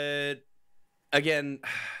 but again,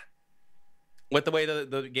 with the way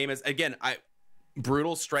the game is, again,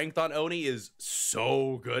 brutal strength on Oni is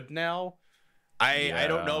so good now. I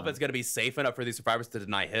don't know if it's going to be safe enough for these survivors to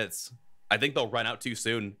deny hits. I think they'll run out too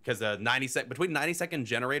soon because between 90-second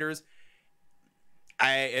generators,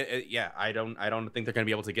 I don't think they're going to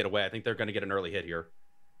be able to get away. I think they're going to get an early hit here.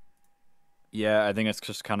 Yeah, I think it's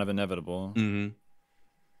just kind of inevitable. Mm-hmm.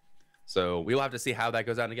 So we'll have to see how that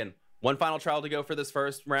goes out. And again, one final trial to go for this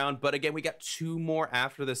first round, but again, we got 2 more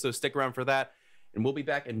after this, so stick around for that. And we'll be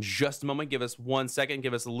back in just a moment. Give us 1 second,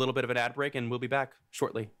 give us a little bit of an ad break, and we'll be back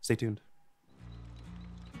shortly. Stay tuned.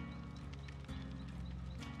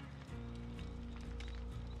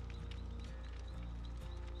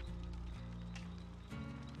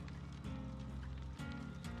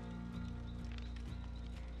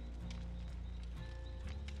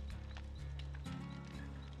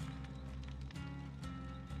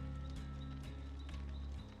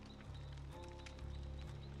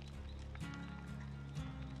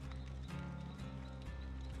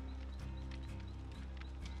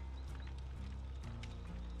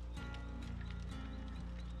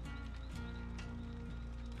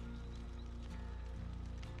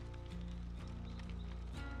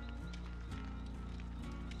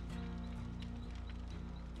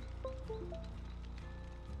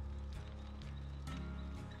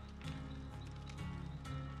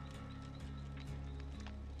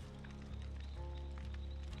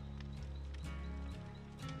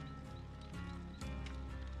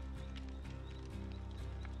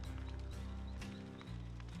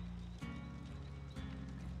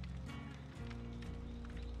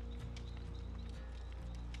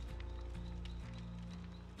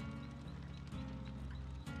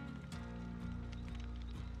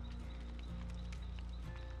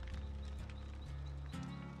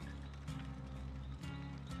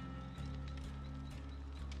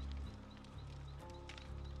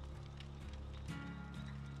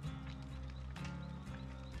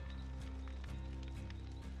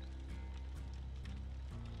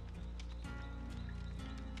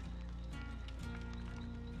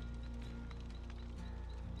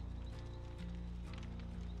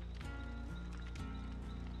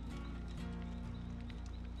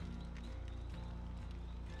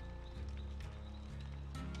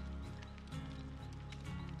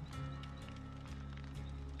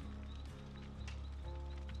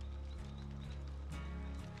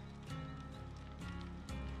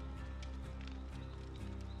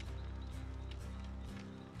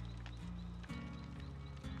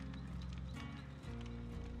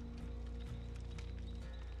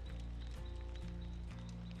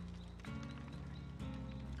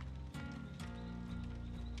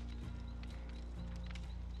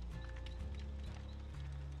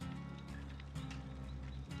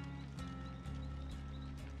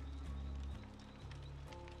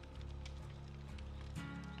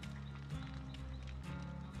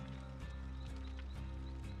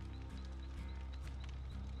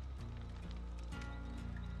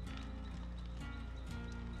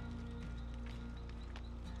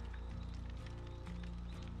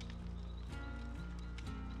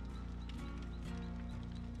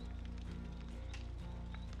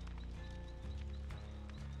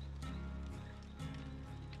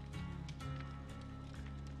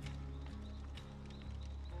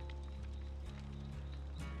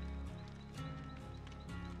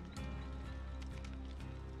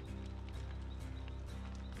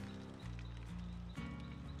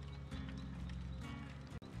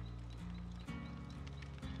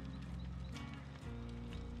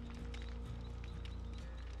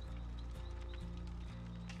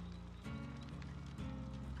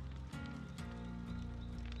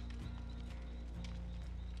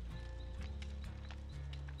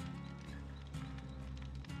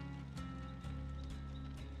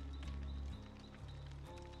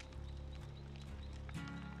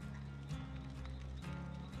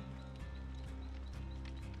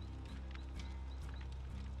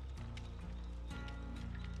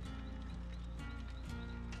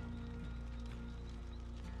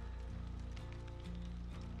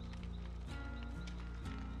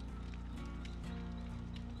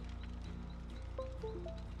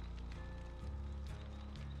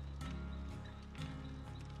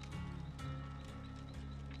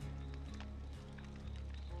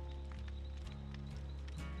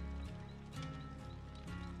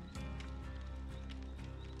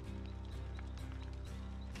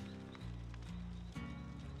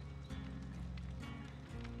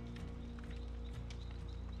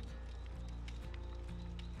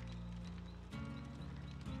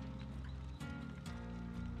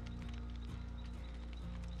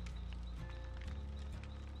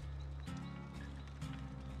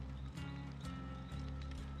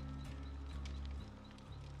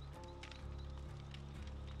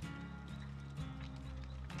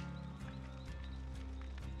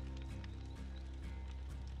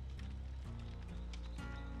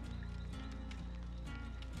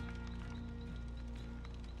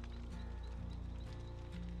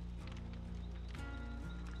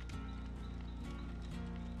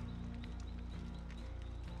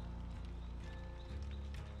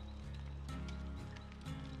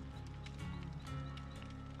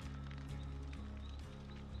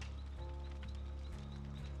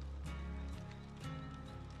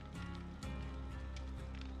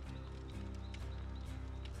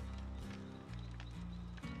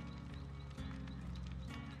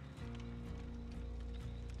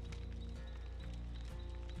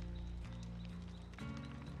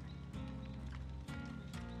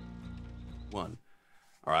 One.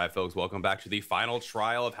 All right, folks, welcome back to the final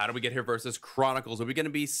trial of How Do We Get Here versus Chronicles. Are we going to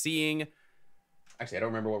be seeing... Actually, I don't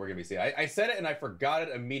remember what we're going to be seeing. I said it and I forgot it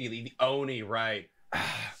immediately. The Oni, right. Do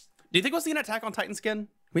you think we'll see an Attack on Titan skin? Can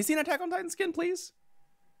we see an Attack on Titan skin, please?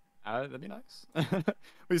 That'd be nice.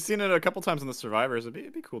 We've seen it a couple times in the Survivors.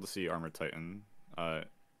 It'd be cool to see Armored Titan. Oh,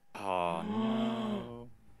 no.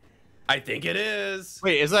 I think it is.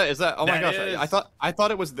 Wait, is that? Oh my gosh! Is. I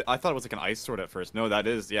thought it was like an ice sword at first. No, that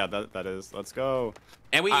is. Yeah, that is. Let's go.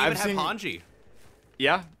 And we even have Hanji.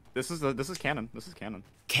 Yeah, this is canon. This is canon.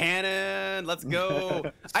 Canon. Let's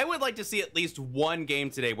go. I would like to see at least one game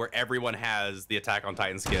today where everyone has the Attack on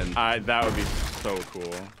Titan skin. That would be so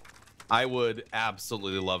cool. I would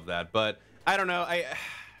absolutely love that, but I don't know. I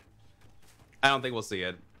don't think we'll see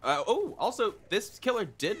it. Also, this killer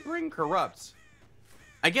did bring Corrupt.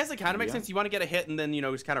 I guess it kind of makes sense. You want to get a hit and then, you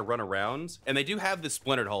know, just kind of run around. And they do have the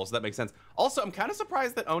Splintered Hull, so that makes sense. Also, I'm kind of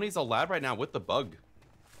surprised that Oni's allowed right now with the bug.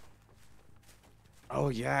 Oh,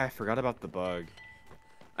 yeah, I forgot about the bug.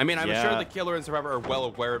 I mean, I'm sure the killer and survivor are well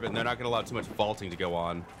aware of it, and they're not going to allow too much vaulting to go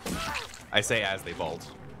on. I say as they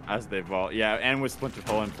vault. As they vault, yeah, and with Splintered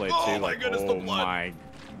Hull in play, too. Oh, my goodness, the blood.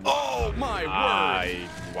 Oh, my word.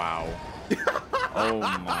 Wow. Oh,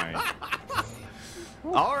 my.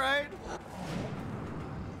 All right.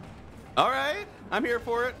 All right, I'm here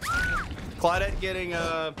for it. Claudette getting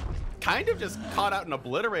kind of just caught out and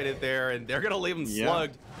obliterated there, and they're gonna leave him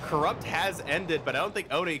slugged. Corrupt has ended, but I don't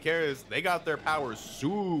think Oni cares. They got their powers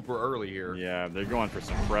super early here. Yeah, they're going for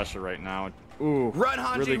some pressure right now. Ooh, run,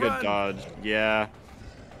 Hanji, really good run. Dodge. Yeah,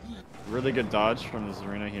 really good dodge from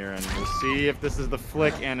Zarina here, and we'll see if this is the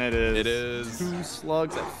flick, and it is. It is. 2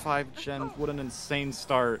 slugs at 5 gens. What an insane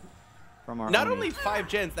start from our Not Oni. only 5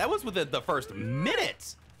 gens, that was within the first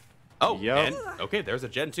minute. Oh, and okay, there's a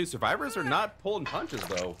Gen 2. Survivors are not pulling punches,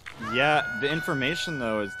 though. Yeah, the information,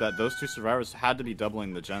 though, is that those 2 survivors had to be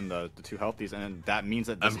doubling the gen, the 2 healthies, and that means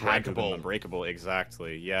that this had to be unbreakable.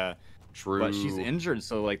 Exactly, yeah. True. But she's injured,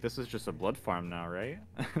 so, like, this is just a blood farm now, right?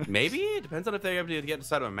 Maybe. It depends on if they're able to get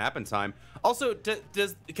inside of a map in time. Also,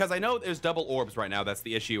 because I know there's double orbs right now, that's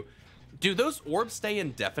the issue. Do those orbs stay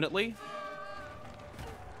indefinitely?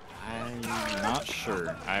 I'm not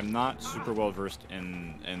sure. I'm not super well versed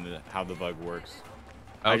in how the bug works.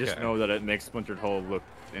 Okay. I just know that it makes Splintered Hull look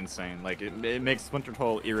insane. Like it makes Splintered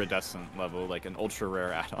Hull iridescent level, like an ultra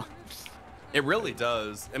rare add-on. It really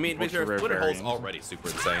does. I mean, Splintered Hull's already super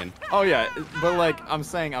insane. Oh yeah, but like I'm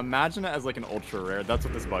saying, imagine it as like an ultra rare. That's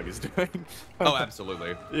what this bug is doing. Oh,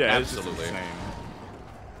 absolutely. Yeah, absolutely.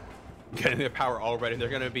 It's Getting their power already. They're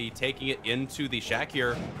going to be taking it into the shack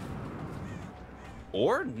here.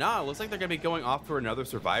 Or not. Looks like they're going to be going off for another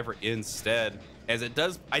survivor instead. As it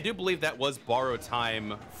does, I do believe that was borrowed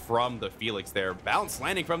time from the Felix there. Bounce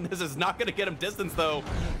landing from this is not going to get him distance, though.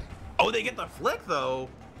 Oh, they get the flick, though.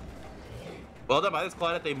 Well done by this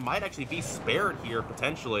Claudette. They might actually be spared here,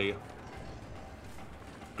 potentially.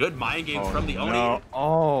 Good mind games from the Oni.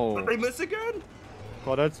 Oh. Did they miss again?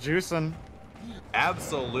 Claudette's juicing.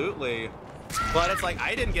 Absolutely. But it's like,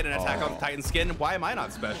 I didn't get an attack on Titan skin. Why am I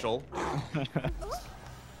not special?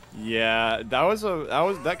 Yeah,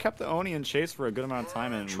 that kept the Oni in chase for a good amount of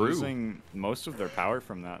time and losing most of their power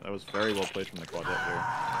from that. That was very well played from the Claudette here.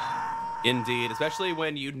 Indeed, especially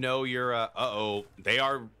when you know you're uh-oh, they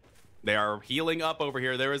are healing up over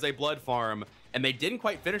here. There is a blood farm, and they didn't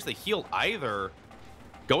quite finish the heal either.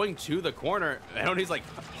 Going to the corner, and Oni's like,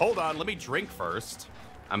 hold on, let me drink first.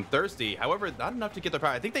 I'm thirsty. However, not enough to get their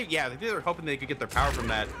power. I think they were hoping they could get their power from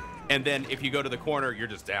that. And then if you go to the corner, you're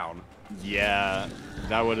just down. Yeah,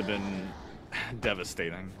 that would have been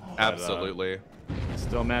devastating. Absolutely. But,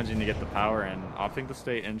 still managing to get the power and opting to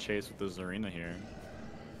stay in chase with the Zarina here.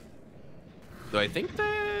 So I think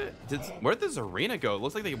where'd the Zarina go? It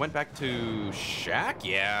looks like they went back to Shaq.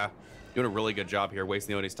 Yeah, doing a really good job here,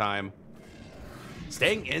 wasting Oni's time.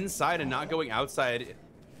 Staying inside and not going outside.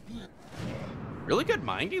 Really good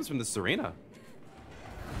mind games from the Serena.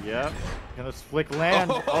 Yep. Can this flick land?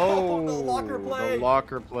 Oh, the locker play. The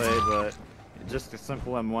locker play, but just a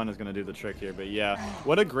simple M1 is going to do the trick here. But yeah,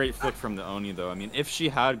 what a great flick from the Oni, though. I mean, if she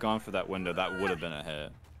had gone for that window, that would have been a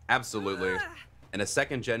hit. Absolutely. And a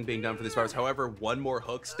second gen being done for these survivors. However, one more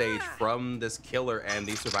hook stage from this killer, and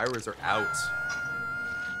these survivors are out.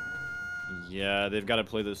 Yeah, they've got to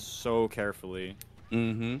play this so carefully.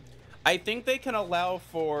 Mm-hmm. I think they can allow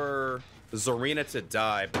for Zarina to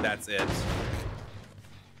die, but that's it.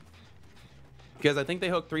 Because I think they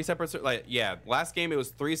hooked 3 separate, last game it was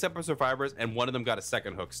 3 separate survivors, and one of them got a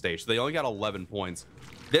second hook stage. So they only got 11 points.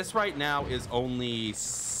 This right now is only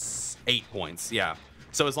 8 points, yeah.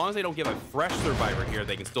 So as long as they don't give a fresh survivor here,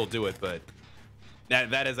 they can still do it, but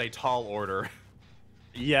that is a tall order.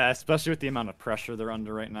 Yeah, especially with the amount of pressure they're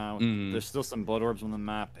under right now. There's still some blood orbs on the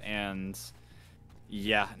map, and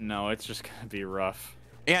yeah, no, it's just gonna be rough.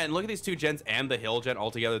 Yeah, and look at these 2 gens and the hill gen all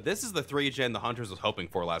together. This is the 3 gen the Hunters was hoping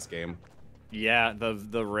for last game. Yeah,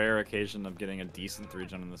 the rare occasion of getting a decent 3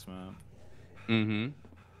 gen on this map. Mm-hmm.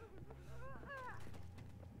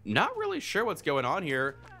 Not really sure what's going on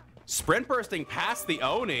here. Sprint bursting past the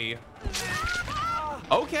Oni.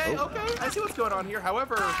 Okay, okay, I see what's going on here.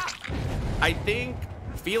 However, I think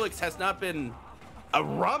Felix has not been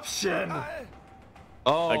eruption.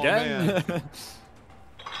 Oh, again. Man.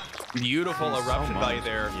 Beautiful eruption value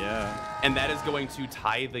there. Yeah. And that is going to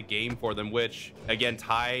tie the game for them, which, again,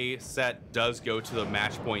 tie set does go to the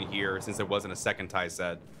match point here since there wasn't a second tie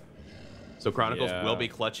set. So Chronicles will be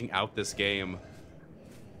clutching out this game.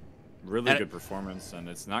 Really good performance, and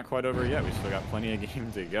it's not quite over yet. We still got plenty of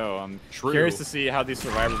game to go. I'm curious to see how these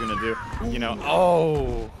survivors are going to do. You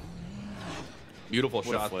know, beautiful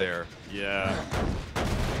shot there. Yeah.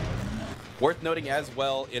 Worth noting as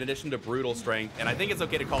well, in addition to brutal strength, and I think it's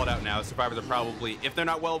okay to call it out now, survivors are probably, if they're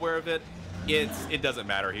not well aware of it, it doesn't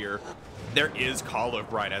matter here. There is Call of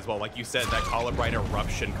Brine as well. Like you said, that Call of Brine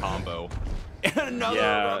eruption combo. And another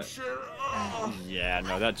eruption. Yeah,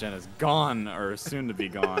 no, that gen is gone, or soon to be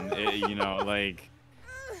gone. You know, like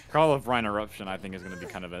Call of Brine eruption, I think is going to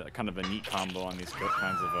be kind of a neat combo on these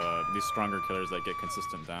kinds of these stronger killers that get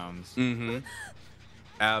consistent downs. Mm-hmm.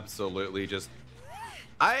 Absolutely, just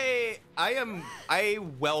I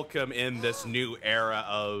welcome in this new era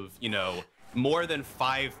of, you know, more than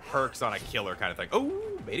 5 perks on a killer kind of thing. Oh,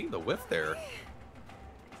 baiting the whiff there.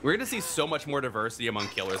 We're gonna see so much more diversity among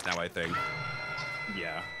killers now, I think.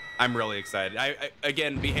 Yeah. I'm really excited.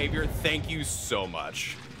 Again, Behavior, thank you so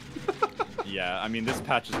much. Yeah, I mean, this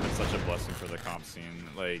patch has been such a blessing for the comp scene.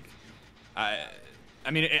 Like, I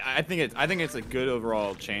mean, I think it's a good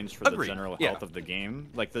overall change for the general health of the game.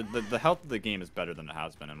 Like, the health of the game is better than it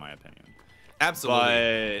has been, in my opinion.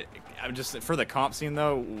 Absolutely. But I'm just, for the comp scene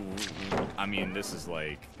though, I mean, this is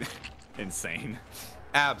like insane.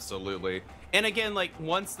 Absolutely. And again, like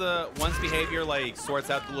once Behavior like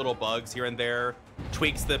sorts out the little bugs here and there,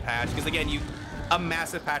 tweaks the patch, because again, a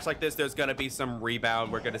massive patch like this, there's gonna be some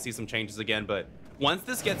rebound. We're gonna see some changes again, but once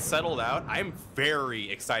this gets settled out, I'm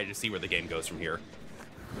very excited to see where the game goes from here.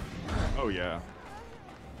 Oh yeah.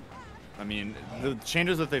 I mean, the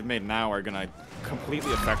changes that they've made now are gonna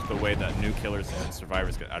completely affect the way that new killers and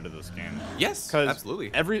survivors get out of this game. Yes,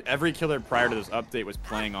 absolutely. Every killer prior to this update was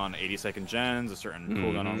playing on 80-second gens, a certain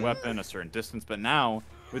cooldown on weapon, a certain distance. But now,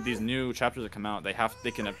 with these new chapters that come out,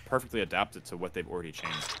 they can perfectly adapt it to what they've already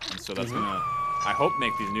changed. And so that's gonna, I hope,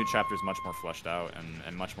 make these new chapters much more fleshed out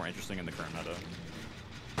and much more interesting in the current meta.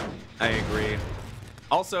 I agree.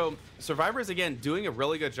 Also, survivors again doing a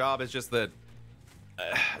really good job. It's just that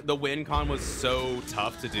the win con was so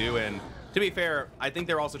tough to do, and to be fair, I think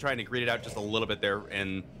they're also trying to greed it out just a little bit there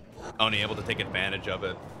and only able to take advantage of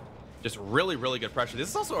it. Just really, really good pressure. This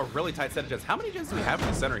is also a really tight set of gens. How many gens do we have in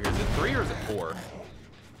the center here? Is it 3 or is it 4?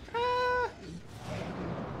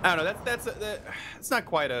 I don't know. It's not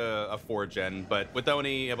quite a 4 gen, but with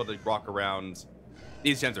Oni able to rock around,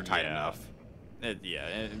 these gens are tight enough.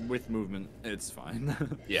 With movement, it's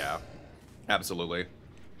fine. Yeah, absolutely.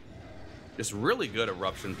 Just really good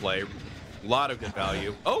eruption play. A lot of good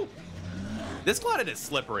value. Oh! This Claudette is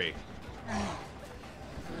slippery.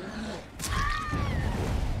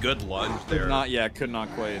 Good lunge there. Could not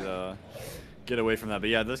quite get away from that. But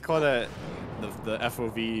yeah, this Claudette, the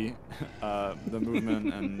FOV, the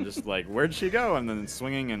movement, and just like, where'd she go? And then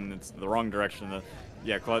swinging, and it's the wrong direction.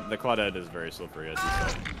 The Claudette is very slippery, as you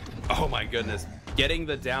said. Oh my goodness. Getting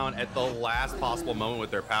the down at the last possible moment with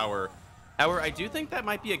their power. However, I do think that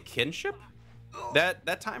might be a kinship.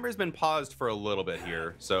 That timer's been paused for a little bit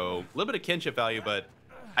here. So a little bit of kinship value, but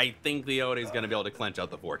I think the Oni is going to be able to clench out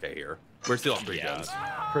the 4K here. We're still on 3 guns.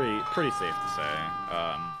 Pretty safe to say.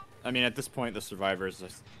 I mean, at this point, the survivors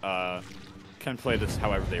can play this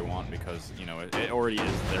however they want because, you know, it already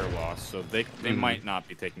is their loss. So they might not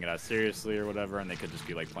be taking it as seriously or whatever, and they could just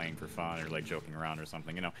be like playing for fun or like joking around or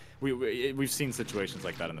something. You know, we've seen situations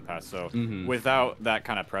like that in the past. So without that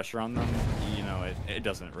kind of pressure on them, you know, it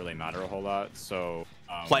doesn't really matter a whole lot. So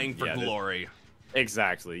playing for glory.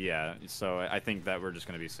 Exactly, yeah. So I think that we're just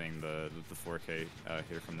going to be seeing the 4K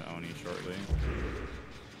here from the Oni shortly.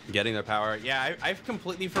 Getting their power. Yeah, I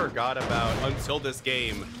completely forgot about, until this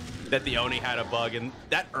game, that the Oni had a bug, and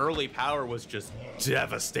that early power was just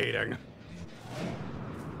devastating.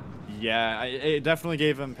 Yeah, it definitely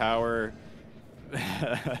gave him power.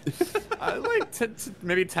 Like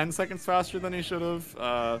maybe 10 seconds faster than he should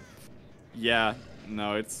have. Yeah,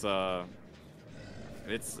 no, it's a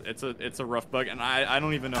rough bug, and I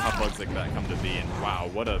don't even know how bugs like that come to be. And wow,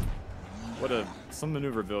 some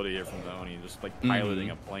maneuverability here from the Oni, just like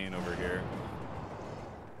piloting a plane over here.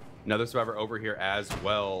 Another survivor over here as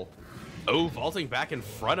well. Oh, vaulting back in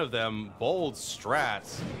front of them. Bold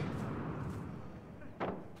strats.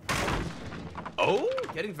 Oh,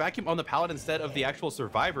 getting vacuum on the pallet instead of the actual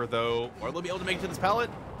survivor, though. Or they'll be able to make it to this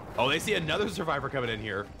pallet. Oh, they see another survivor coming in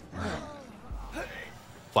here.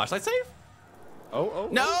 Flashlight save? Oh.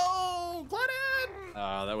 No! Claudette!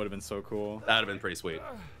 That would have been so cool. That would have been pretty sweet.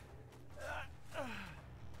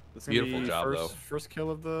 Beautiful job, though. First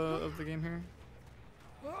kill of the game here.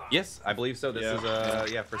 Yes, I believe so. This is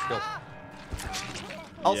first kill.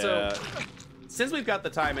 Also, since we've got the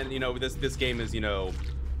time, and you know this game is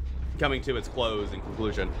coming to its close and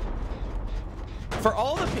conclusion. For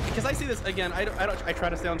all the, because I see this again, I try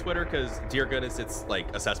to stay on Twitter because dear goodness, it's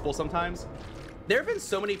like accessible sometimes. There have been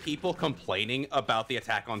so many people complaining about the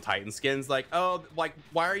Attack on Titan skins, like, oh, like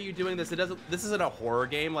why are you doing this? This isn't a horror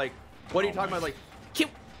game. Like, what are you talking about? Like,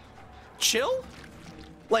 chill.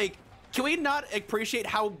 Like, can we not appreciate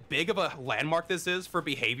how big of a landmark this is for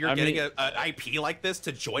behavior? Getting an IP like this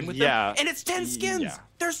to join with them? And it's 10 skins. Yeah.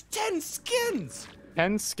 There's 10 skins.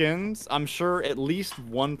 10 skins. I'm sure at least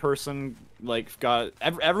one person got.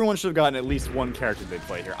 Everyone should have gotten at least one character they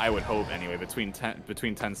play here. I would hope anyway. Between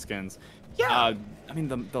 10 skins. Yeah. I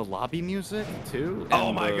mean the lobby music too.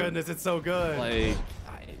 Oh my goodness, it's so good. Like,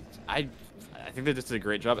 I think they just did a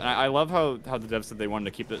great job. And I love how the devs said they wanted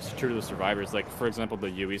to keep it true to the survivors. Like, for example, the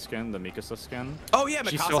Yui skin, the Mikasa skin. Oh yeah, Mikasa,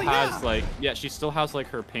 she still has she still has like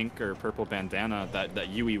her pink or purple bandana that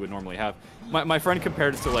Yui would normally have. My friend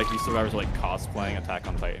compared it to like these survivors like cosplaying Attack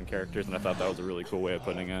on Titan characters, and I thought that was a really cool way of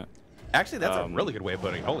putting it. Actually, that's a really good way of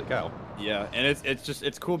putting it. Holy cow. Yeah, and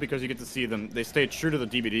it's cool because you get to see them. They stay true to the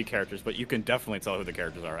DVD characters, but you can definitely tell who the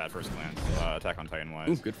characters are at first glance, Attack on Titan wise.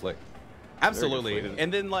 Ooh, good flick. Absolutely.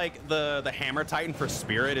 And then like the Hammer Titan for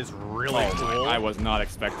Spirit is really cool. I was not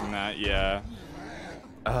expecting that. Yeah.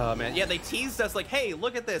 Oh man, yeah, they teased us like, hey,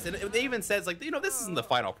 look at this, and it even says like, this isn't the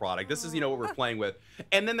final product. This is what we're playing with.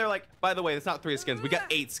 And then they're like, by the way, it's not 3 skins. We got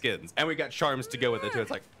 8 skins, and we got charms to go with it too.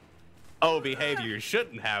 It's like, oh, behavior you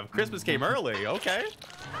shouldn't have. Christmas came early. Okay.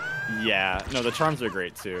 Yeah. No, the charms are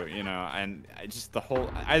great too. And I just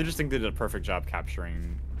think they did a perfect job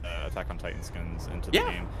capturing Attack on Titan skins into the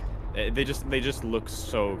game. They just look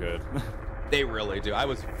so good. They really do. I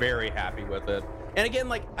was very happy with it. And again,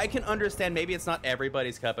 like, I can understand maybe it's not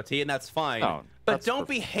everybody's cup of tea, and that's fine. Oh, but don't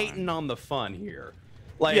be hating on the fun here.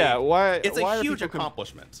 Like, it's a huge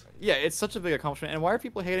accomplishment. Yeah, it's such a big accomplishment. And why are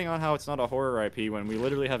people hating on how it's not a horror IP when we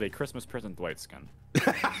literally have a Christmas present Dwight skin?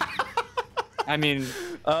 I mean,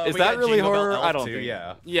 is that really horror? I don't think.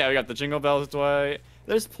 Yeah, we got the Jingle Bells Dwight.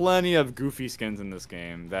 There's plenty of goofy skins in this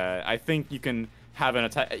game that I think you can have an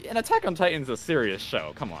Attack on Titan's a serious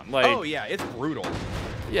show. Come on, like. Oh yeah, it's brutal.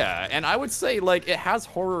 Yeah, and I would say like it has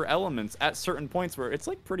horror elements at certain points where it's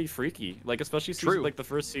like pretty freaky. Like especially like the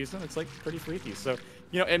first season, it's like pretty freaky. So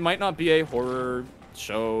it might not be a horror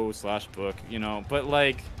show / book, but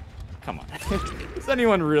like, come on, is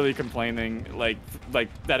anyone really complaining like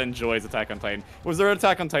that enjoys Attack on Titan? Was there an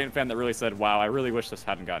Attack on Titan fan that really said, "Wow, I really wish this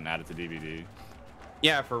hadn't gotten added to DVD"?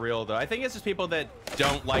 Yeah, for real though. I think it's just people that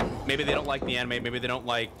don't like. Maybe they don't like the anime. Maybe they don't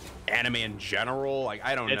like anime in general. Like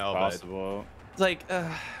I don't know. Possible. But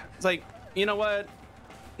it's like you know what?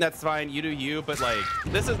 That's fine. You do you. But like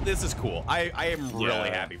this is cool. I am really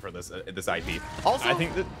happy for this this IP. Also, I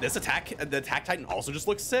think that the Attack Titan also just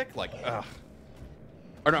looks sick. Like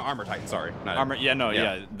or no, Armor Titan. Sorry, not Armor. Yeah, no,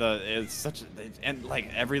 yeah. It's such and like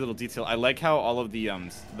every little detail. I like how all of the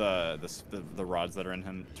rods that are in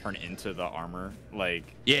him turn into the armor. Like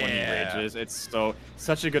when he rages, it's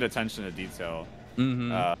such a good attention to detail.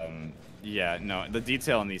 Yeah, no, the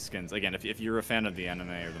detail in these skins. Again, if you're a fan of the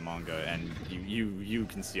anime or the manga, and you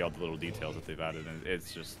can see all the little details that they've added, and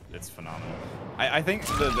it's phenomenal. I think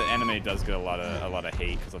the anime does get a lot of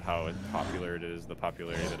hate because of how popular it is, the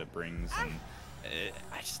popularity that it brings, and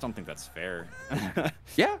I just don't think that's fair.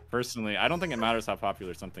 Yeah. Personally, I don't think it matters how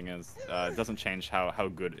popular something is. It doesn't change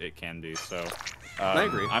how good it can be. So I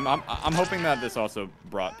agree. I'm hoping that this also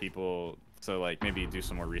brought people to like maybe do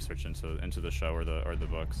some more research into the show or the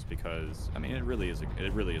books, because I mean it really is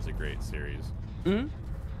a great series.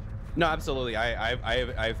 No, absolutely.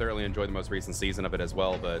 I've thoroughly enjoyed the most recent season of it as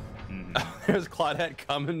well. But there's Claudette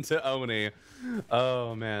coming to Oni.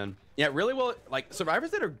 Oh man, yeah, really well. Like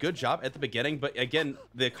Survivors did a good job at the beginning, but again,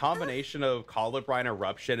 the combination of Colubrine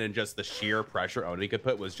Eruption and just the sheer pressure Oni could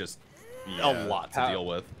put was just a lot to deal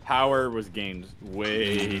with. Power was gained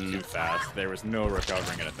way too fast. There was no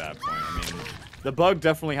recovering it at that point. I mean, the bug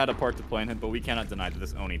definitely had a part to play in it, but we cannot deny that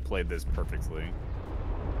this Oni played this perfectly.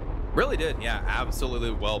 Really did, yeah,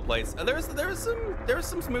 absolutely well placed. There was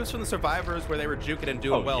some moves from the Survivors where they were juking and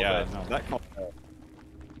doing well. Yeah, but... no, that call.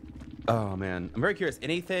 Oh man, I'm very curious.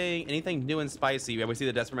 Anything new and spicy? Yeah, we see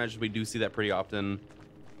the Desperate Measures. We do see that pretty often.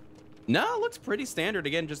 No, it looks pretty standard.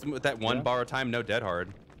 Again, just with that one bar of time, no dead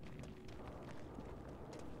hard.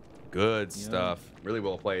 Good stuff. Really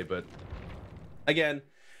well played, but again,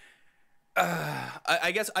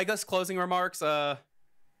 I guess closing remarks.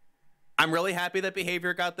 I'm really happy that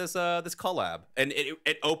Behavior got this this collab, and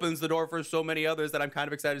it opens the door for so many others that I'm kind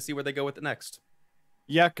of excited to see where they go with it next.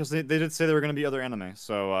 Yeah, because they did say there were going to be other anime.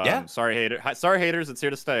 So sorry haters, it's here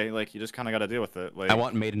to stay. Like you just kind of got to deal with it. Like I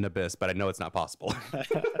want Made in Abyss, but I know it's not possible.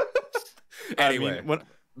 Anyway, I mean, when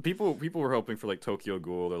people were hoping for like Tokyo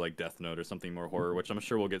Ghoul or like Death Note or something more horror, which I'm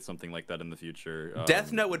sure we'll get something like that in the future.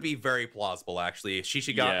 Death Note would be very plausible, actually.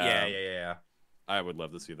 Yeah. I would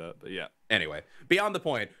love to see that, but yeah. Anyway, beyond the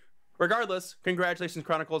point. Regardless, congratulations,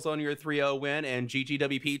 Chronicles, on your 3-0 win, and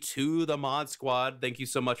GGWP to the Mod Squad. Thank you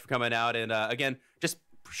so much for coming out, and again, just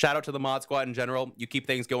shout out to the Mod Squad in general. You keep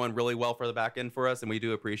things going really well for the back end for us, and we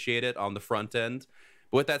do appreciate it on the front end.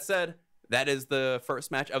 But with that said, that is the first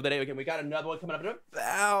match of the day. Again, we got another one coming up in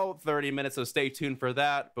about 30 minutes, so stay tuned for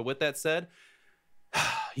that. But with that said,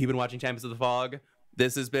 you've been watching Champions of the Fog.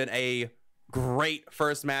 This has been a great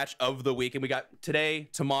first match of the week, and we got today,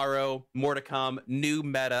 tomorrow, more to come, new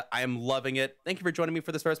meta. I am loving it. Thank you for joining me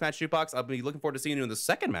for this first match, Jukebox. I'll be looking forward to seeing you in the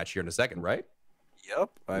second match here in a second, right? Yep,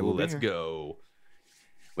 I will. Let's go.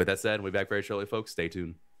 With that said, we'll be back very shortly, folks. Stay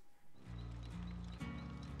tuned.